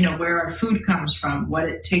from, where our food comes from, what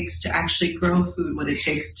it takes to actually grow food, what it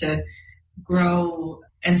takes to grow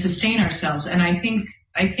and sustain ourselves. And I think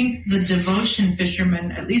the devotion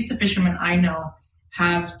fishermen, at least the fishermen I know,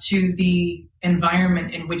 have to the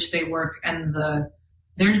environment in which they work, and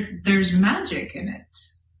there's magic in it.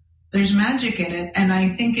 There's magic in it. And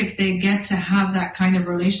I think if they get to have that kind of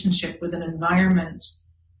relationship with an environment,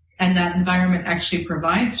 and that environment actually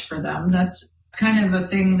provides for them, that's kind of a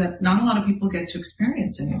thing that not a lot of people get to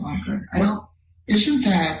experience any longer. Isn't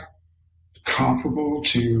that comparable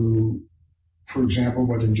to, for example,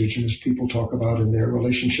 what indigenous people talk about in their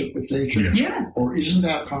relationship with nature? Yeah. Or isn't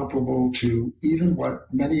that comparable to even what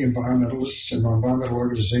many environmentalists and environmental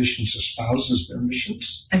organizations espouses their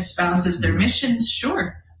missions?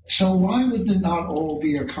 Sure. So why would it not all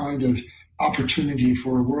be a kind of opportunity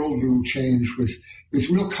for a worldview change with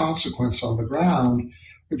real consequence on the ground,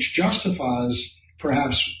 which justifies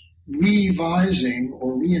perhaps revising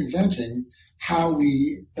or reinventing how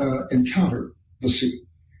we encounter the sea?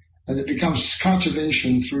 And it becomes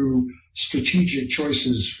conservation through strategic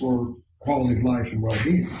choices for quality of life and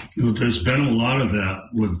well-being. There's been a lot of that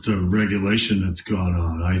with the regulation that's gone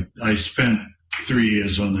on. I spent 3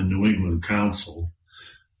 years on the New England Council.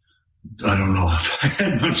 I don't know if I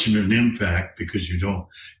had much of an impact, because you don't,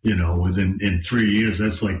 in 3 years,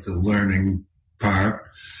 that's like the learning part.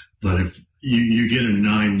 But if you get a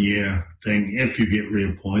 9-year thing, if you get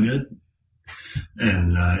reappointed,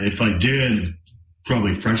 and if I did,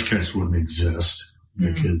 probably fresh catch wouldn't exist,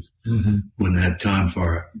 because wouldn't have time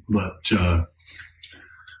for it. But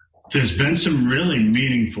there's been some really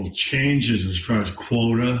meaningful changes as far as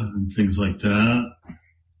quota and things like that.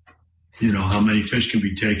 How many fish can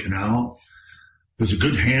be taken out. There's a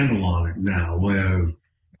good handle on it now, where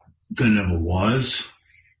there never was.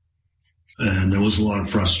 And there was a lot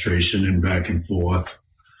of frustration and back and forth.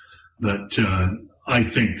 But I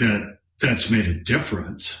think that's made a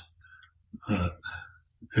difference.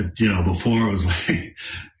 Before it was like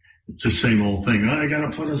the same old thing. I got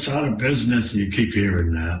to put us out of business, and you keep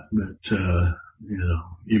hearing that. But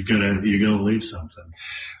you've got to leave something.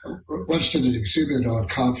 Once did an exhibit on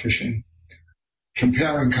cod fishing,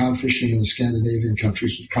 comparing cod fishing in the Scandinavian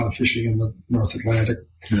countries with cod fishing in the North Atlantic.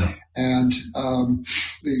 Yeah. And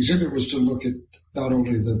the exhibit was to look at not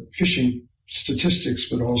only the fishing statistics,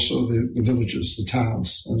 but also the villages, the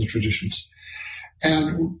towns, and the traditions.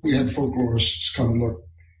 And we had folklorists come and look.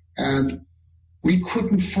 And we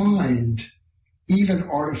couldn't find even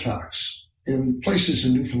artifacts in places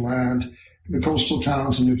in Newfoundland, the coastal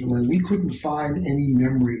towns in Newfoundland, we couldn't find any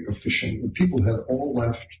memory of fishing. The people had all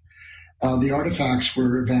left. The artifacts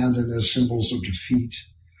were abandoned as symbols of defeat.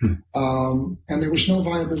 And there was no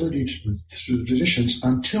viability to the traditions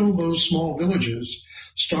until those small villages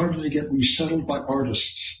started to get resettled by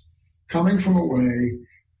artists coming from away,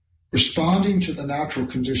 responding to the natural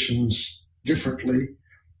conditions differently,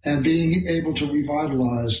 and being able to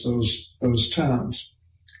revitalize those towns.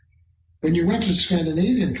 When you went to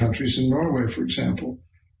Scandinavian countries, in Norway, for example,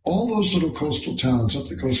 all those little coastal towns up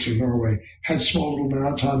the coast of Norway had small little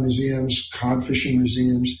maritime museums, cod fishing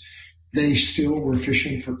museums. They still were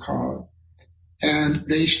fishing for cod. And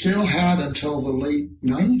they still had, until the late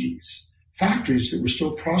 90s, factories that were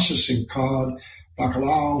still processing cod,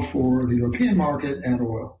 bacalao for the European market, and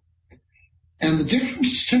oil. And the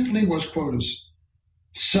difference simply was quotas.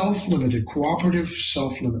 Self-limited, cooperative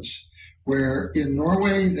self-limits, where in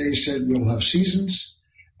Norway they said we'll have seasons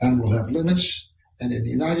and we'll have limits. And in the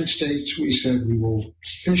United States, we said we will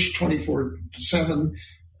fish 24/7,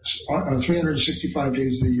 365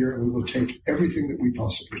 days a year, and we will take everything that we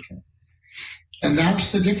possibly can. And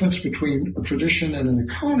that's the difference between a tradition and an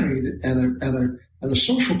economy and a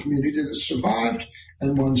social community that survived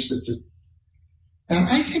and ones that didn't. And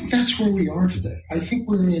I think that's where we are today. I think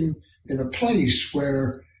we're in a place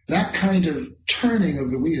where that kind of turning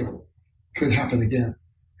of the wheel could happen again.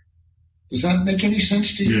 Does that make any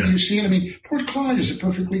sense to you? Yeah. Do you see it? I mean, Port Clyde is a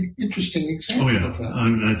perfectly interesting example of that.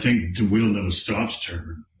 I think the wheel never stops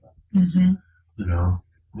turning. Mm-hmm. You know,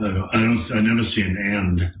 I never see an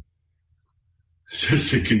end. It's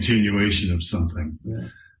just a continuation of something. Yeah.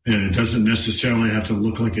 And it doesn't necessarily have to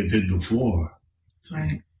look like it did before.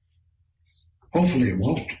 Right. Hopefully it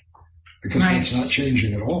won't, because that's not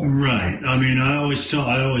changing at all. Right. I mean, I always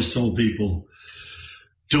told people,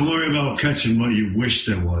 don't worry about catching what you wish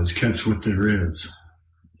there was. Catch what there is,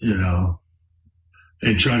 you know,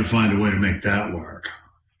 and try to find a way to make that work.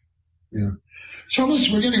 Yeah. So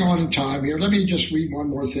listen, we're getting on in time here. Let me just read one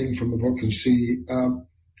more thing from the book and see.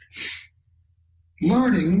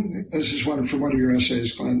 Learning, this is from one of your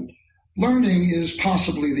essays, Glenn. Learning is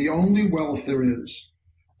possibly the only wealth there is.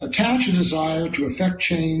 Attach a desire to effect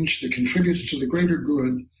change that contributes to the greater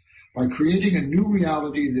good by creating a new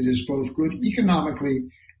reality that is both good economically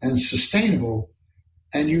and sustainable,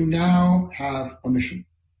 and you now have a mission.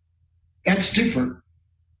 That's different.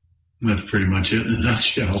 That's pretty much it in a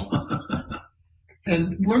nutshell.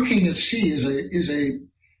 And working at sea is a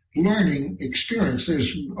learning experience.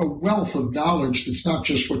 There's a wealth of knowledge that's not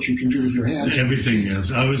just what you can do with your hands. Everything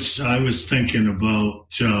is. I was thinking about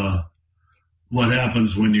what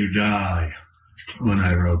happens when you die when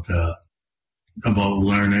I wrote that, about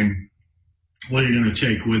learning. What are you going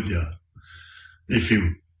to take with you if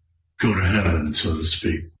you go to heaven, so to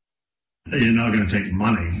speak? You're not going to take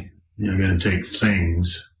money. You're going to take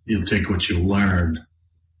things. You'll take what you learned.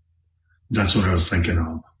 That's what I was thinking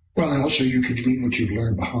of. Well, and also you could leave what you've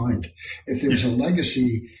learned behind. If there's a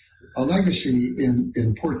legacy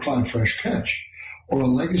in Port Clyde Fresh Catch, or a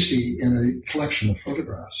legacy in a collection of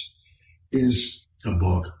photographs, is a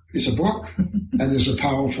book. It's a book, and is a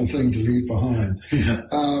powerful thing to leave behind. Yeah.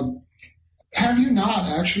 Have you not,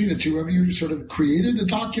 actually, the two of you, sort of created a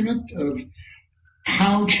document of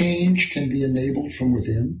how change can be enabled from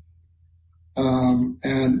within?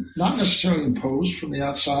 And not necessarily imposed from the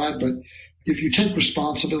outside, but if you take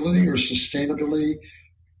responsibility or sustainability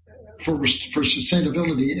for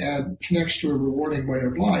sustainability and connects to a rewarding way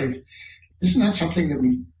of life, isn't that something that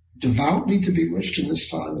we devoutly to be wished in this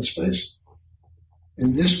time and space?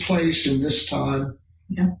 In this place, in this time?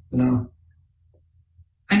 Yeah. You know?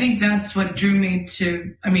 I think that's what drew me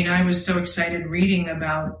to, I was so excited reading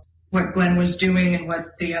about what Glenn was doing and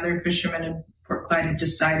what the other fishermen in Port Clyde had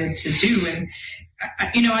decided to do. And,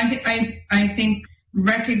 I think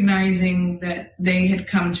recognizing that they had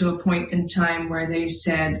come to a point in time where they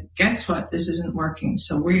said, guess what, this isn't working,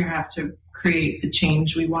 so we have to create the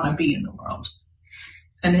change we want to be in the world.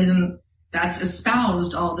 And that's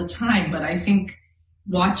espoused all the time, but I think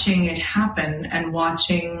watching it happen and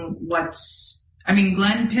watching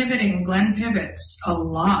Glenn pivots a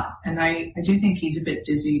lot, and I do think he's a bit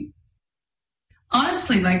dizzy.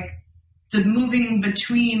 Honestly, like the moving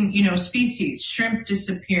between, species, shrimp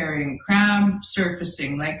disappearing, crab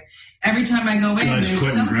surfacing, like every time I go in,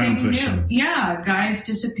 there's something new. Yeah, guys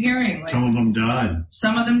disappearing. Like, some of them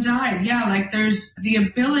died. Yeah, like there's the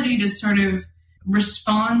ability to sort of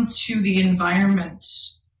respond to the environment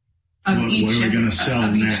of each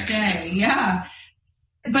day. Yeah.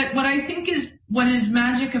 But what I think is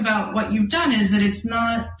magic about what you've done is that it's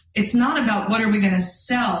not about what are we going to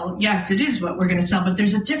sell. Yes, it is what we're going to sell, but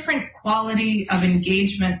there's a different quality of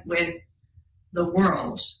engagement with the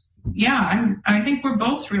world. Yeah, I think we're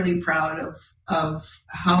both really proud of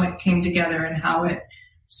how it came together and how it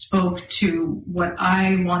spoke to what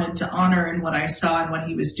I wanted to honor and what I saw and what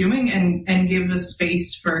he was doing, and give a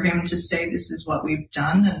space for him to say, this is what we've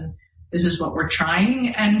done and this is what we're trying.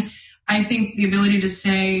 And I think the ability to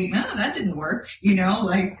say, no, that didn't work,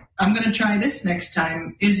 like, I'm going to try this next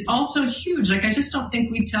time, is also huge. Like, I just don't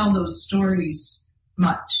think we tell those stories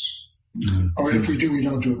much. Or if we do, we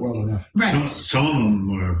don't do it well enough. Right. Some of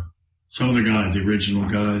them were, some of the guys, the original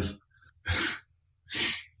guys,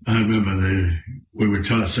 I remember we were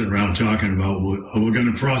sitting around talking about, we're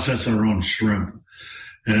going to process our own shrimp.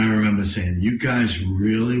 And I remember saying, you guys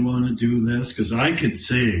really want to do this? Because I could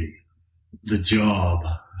see the job,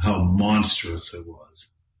 how monstrous it was.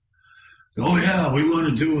 Oh, yeah, we want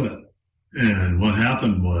to do it. And what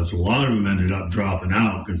happened was a lot of them ended up dropping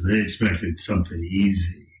out because they expected something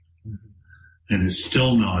easy. And it's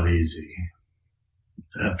still not easy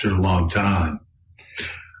after a long time.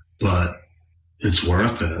 But it's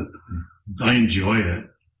worth it. I enjoy it.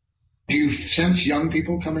 Do you sense young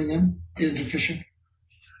people coming into fishing?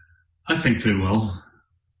 I think they will.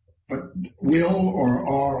 But will or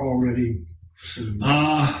are already?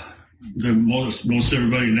 Most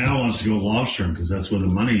everybody now wants to go lobstering because that's where the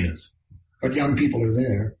money is. But young people are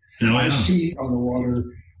there. I see on the water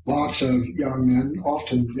lots of young men,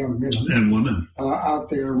 often young women. And women. Out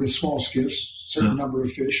there with small skiffs, certain number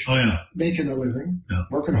of fish. Oh, yeah. Making a living,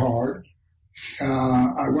 working hard.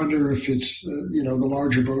 I wonder if it's, the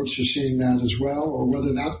larger boats are seeing that as well, or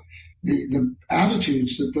whether that the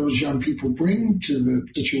attitudes that those young people bring to the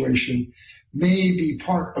situation may be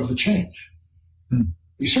part of the change.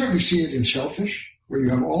 You certainly see it in shellfish, where you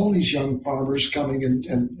have all these young farmers coming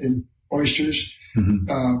in oysters,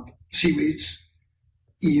 seaweeds,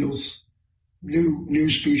 eels, new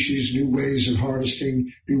species, new ways of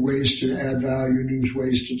harvesting, new ways to add value, new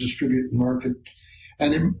ways to distribute and market.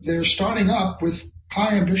 And they're starting up with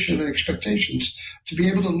high ambition and expectations to be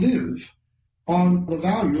able to live on the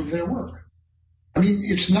value of their work. I mean,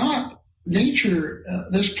 it's not nature.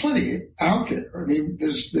 There's plenty out there. I mean,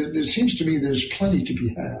 it seems to me there's plenty to be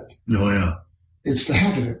had. Oh, yeah. It's the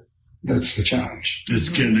having it that's the challenge. It's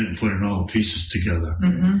getting it and putting all the pieces together.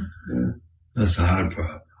 Yeah. That's the hard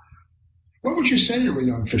part. What would you say to a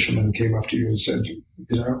young fisherman who came up to you and said,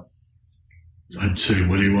 I'd say,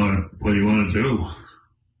 what do you want to do?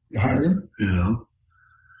 You hire him?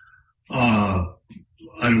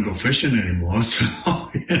 I don't go fishing anymore, so,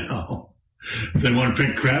 if they want to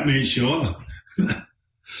pick crab meat, sure.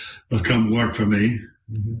 They'll come work for me.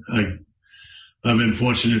 I've been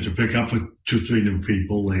fortunate to pick up with 2-3 new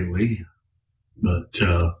people lately, but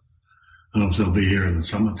I don't know if they'll be here in the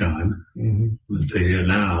summertime. But they're here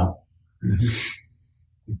now,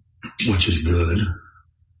 which is good.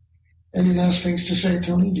 Any last things to say,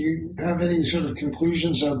 Tony? Do you have any sort of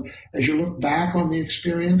conclusions as you look back on the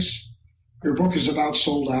experience? Your book is about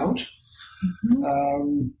sold out.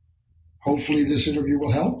 Hopefully this interview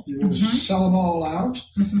will help. You will sell them all out.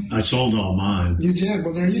 I sold all mine. You did?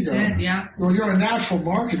 Well, there you go. Did, yeah. Well, you're a natural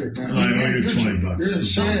marketer, man. I owe you $20. You're in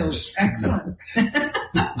sales. Excellent.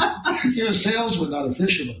 You're a salesman, not a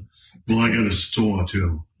fisherman. Well, I got a store,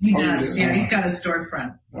 too. He does, yeah. He's got a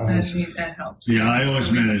storefront. That helps. Yeah, I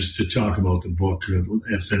always manage to talk about the book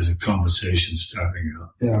if there's a conversation starting out.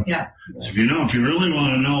 Yeah. So if you really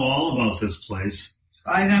want to know all about this place,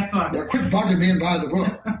 buy that book. Yeah, quit bugging me and buy the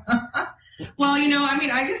book. Well,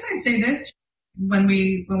 I guess I'd say this. When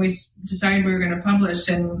we decided we were going to publish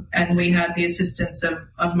and we had the assistance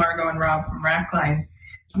of Margot and Rob from Rackline,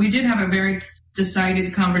 we did have a very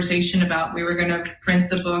decided conversation about we were going to print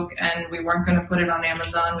the book and we weren't going to put it on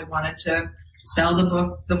Amazon. We wanted to sell the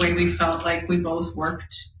book the way we felt like we both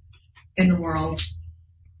worked in the world,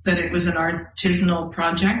 that it was an artisanal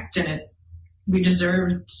project and we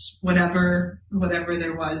deserved whatever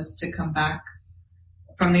there was to come back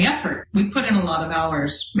from the effort. We put in a lot of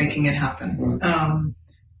hours making it happen.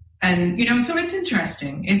 So it's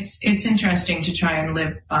interesting. It's interesting to try and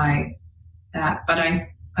live by that, but I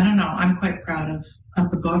don't know. I'm quite proud of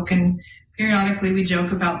the book, and periodically we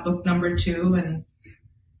joke about book number 2, and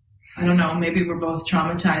I don't know, maybe we're both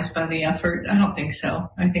traumatized by the effort. I don't think so.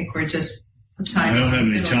 I think we're just the time. I don't have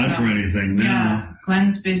any time for anything now. Yeah,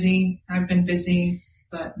 Glenn's busy. I've been busy,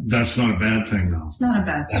 but that's not a bad thing, though. It's not a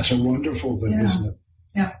bad thing. That's a wonderful thing, isn't it?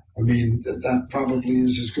 Yeah. I mean, that probably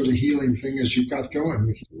is as good a healing thing as you've got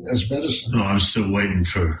going as medicine. No, I'm still waiting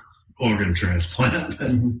for organ transplant.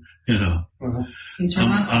 He's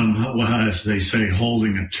I'm, as they say,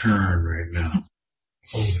 holding a turn right now.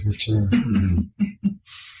 Holding a turn.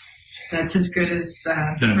 That's as good as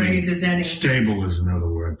phrase as any. Stable is another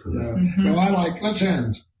word for that. Mm-hmm. Well, let's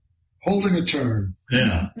end. Holding a turn.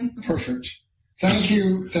 Yeah. Perfect. Thank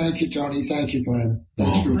you, Tony. Thank you, Glenn.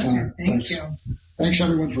 Thanks for your time. Thank you. Thanks,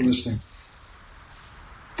 everyone, for listening.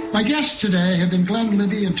 My guests today have been Glenn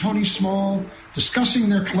Libby and Tony Small, discussing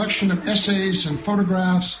their collection of essays and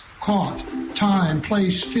photographs, Caught, Time,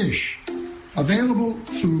 Place, Fish, available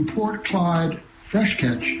through Port Clyde Fresh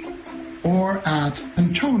Catch or at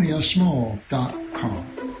antoniasmall.com.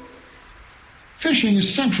 Fishing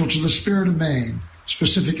is central to the spirit of Maine,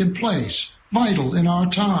 specific in place, vital in our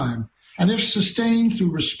time, and if sustained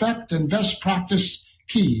through respect and best practice,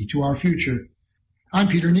 key to our future. I'm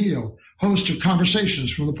Peter Neal, host of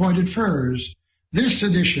Conversations from the Pointed Firs. This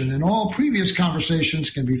edition and all previous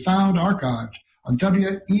conversations can be found archived on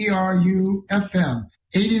WERU-FM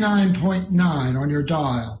 89.9 on your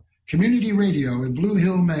dial, community radio in Blue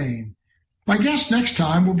Hill, Maine. My guest next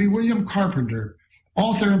time will be William Carpenter,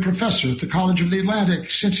 author and professor at the College of the Atlantic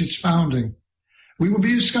since its founding. We will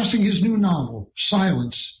be discussing his new novel,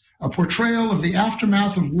 Silence, a portrayal of the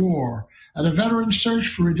aftermath of war and a veteran's search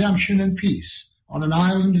for redemption and peace on an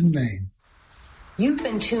island in Maine. You've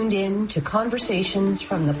been tuned in to Conversations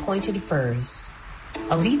from the Pointed Firs,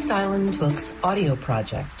 a Leeds Island Books audio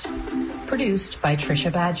project, produced by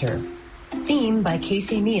Trisha Badger, theme by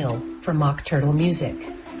Casey Neal for Mock Turtle Music,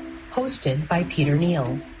 hosted by Peter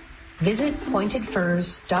Neal. Visit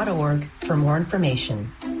pointedfirs.org for more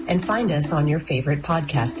information and find us on your favorite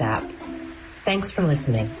podcast app. Thanks for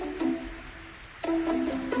listening.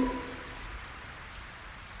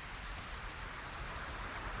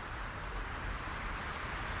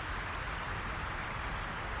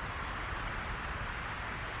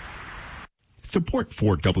 Support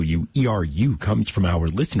for WERU comes from our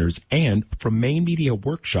listeners and from Maine Media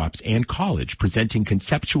Workshops and College, presenting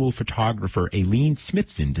conceptual photographer Aileen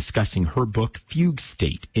Smithson discussing her book Fugue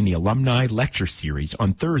State in the Alumni Lecture Series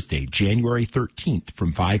on Thursday, January 13th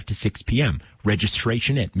from 5 to 6 p.m.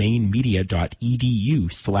 Registration at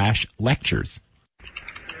mainmedia.edu/lectures.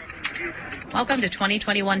 Welcome to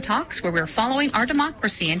 2021 Talks, where we're following our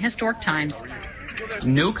democracy in historic times.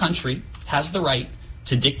 No country has the right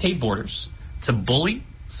to dictate borders, to bully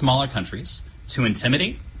smaller countries, to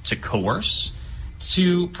intimidate, to coerce,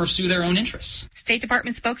 to pursue their own interests. State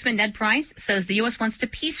Department spokesman Ned Price says the U.S. wants to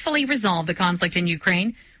peacefully resolve the conflict in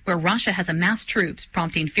Ukraine, where Russia has amassed troops,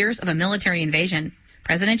 prompting fears of a military invasion.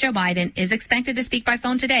 President Joe Biden is expected to speak by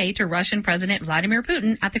phone today to Russian President Vladimir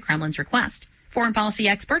Putin at the Kremlin's request. Foreign policy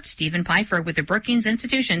expert Stephen Pfeiffer with the Brookings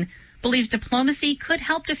Institution believes diplomacy could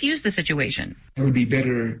help defuse the situation. It would be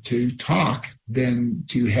better to talk than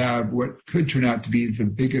to have what could turn out to be the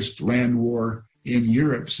biggest land war in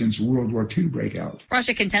Europe since World War II breakout.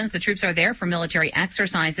 Russia contends the troops are there for military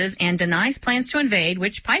exercises and denies plans to invade,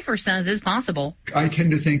 which Pfeiffer says is possible. I tend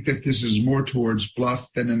to think that this is more towards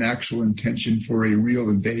bluff than an actual intention for a real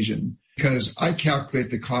invasion, because I calculate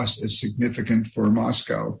the cost as significant for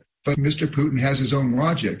Moscow. But Mr. Putin has his own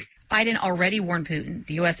logic. Biden already warned Putin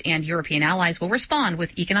the U.S. and European allies will respond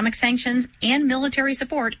with economic sanctions and military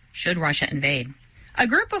support should Russia invade. A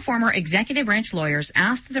group of former executive branch lawyers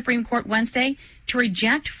asked the Supreme Court Wednesday to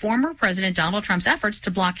reject former President Donald Trump's efforts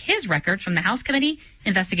to block his records from the House committee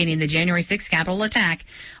investigating the January 6th Capitol attack,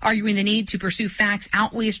 arguing the need to pursue facts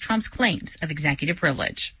outweighs Trump's claims of executive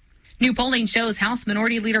privilege. New polling shows House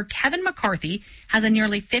Minority Leader Kevin McCarthy has a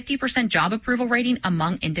nearly 50% job approval rating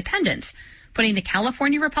among independents, putting the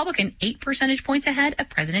California Republican 8 percentage points ahead of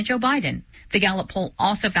President Joe Biden. The Gallup poll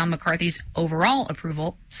also found McCarthy's overall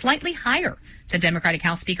approval slightly higher than Democratic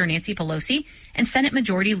House Speaker Nancy Pelosi and Senate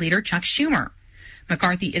Majority Leader Chuck Schumer.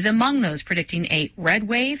 McCarthy is among those predicting a red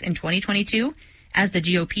wave in 2022, as the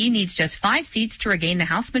GOP needs just 5 seats to regain the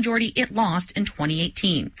House majority it lost in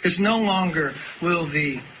 2018. It's no longer will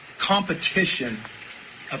the competition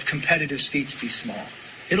of competitive seats be small.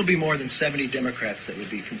 It'll be more than 70 Democrats that would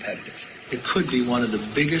be competitive. It could be one of the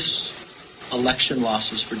biggest election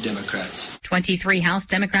losses for Democrats. 23 House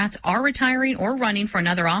Democrats are retiring or running for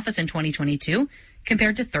another office in 2022,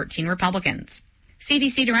 compared to 13 Republicans.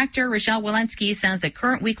 CDC Director Rochelle Walensky says the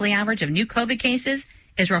current weekly average of new COVID cases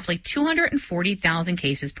is roughly 240,000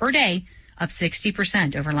 cases per day, up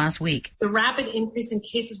 60% over last week. The rapid increase in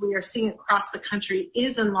cases we are seeing across the country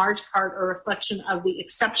is in large part a reflection of the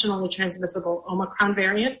exceptionally transmissible Omicron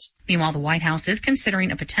variant. Meanwhile, the White House is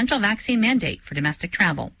considering a potential vaccine mandate for domestic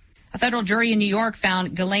travel. A federal jury in New York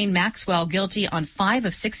found Ghislaine Maxwell guilty on 5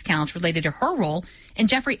 of 6 counts related to her role in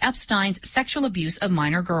Jeffrey Epstein's sexual abuse of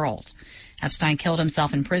minor girls. Epstein killed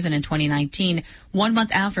himself in prison in 2019, 1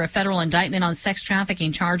 month after a federal indictment on sex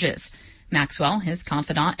trafficking charges. Maxwell, his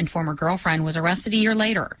confidant and former girlfriend, was arrested a year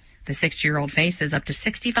later. The 60-year-old faces up to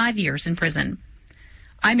 65 years in prison.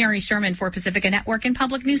 I'm Mary Sherman for Pacifica Network and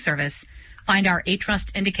Public News Service. Find our 8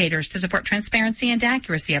 trust indicators to support transparency and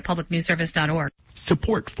accuracy at publicnewsservice.org.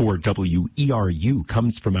 Support for WERU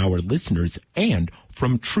comes from our listeners and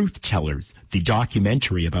from Truth Tellers, the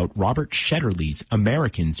documentary about Robert Shetterly's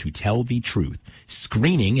Americans Who Tell the Truth,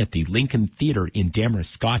 screening at the Lincoln Theater in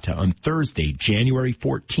Damariscotta on Thursday, January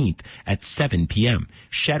 14th at 7 p.m.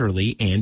 Shetterly and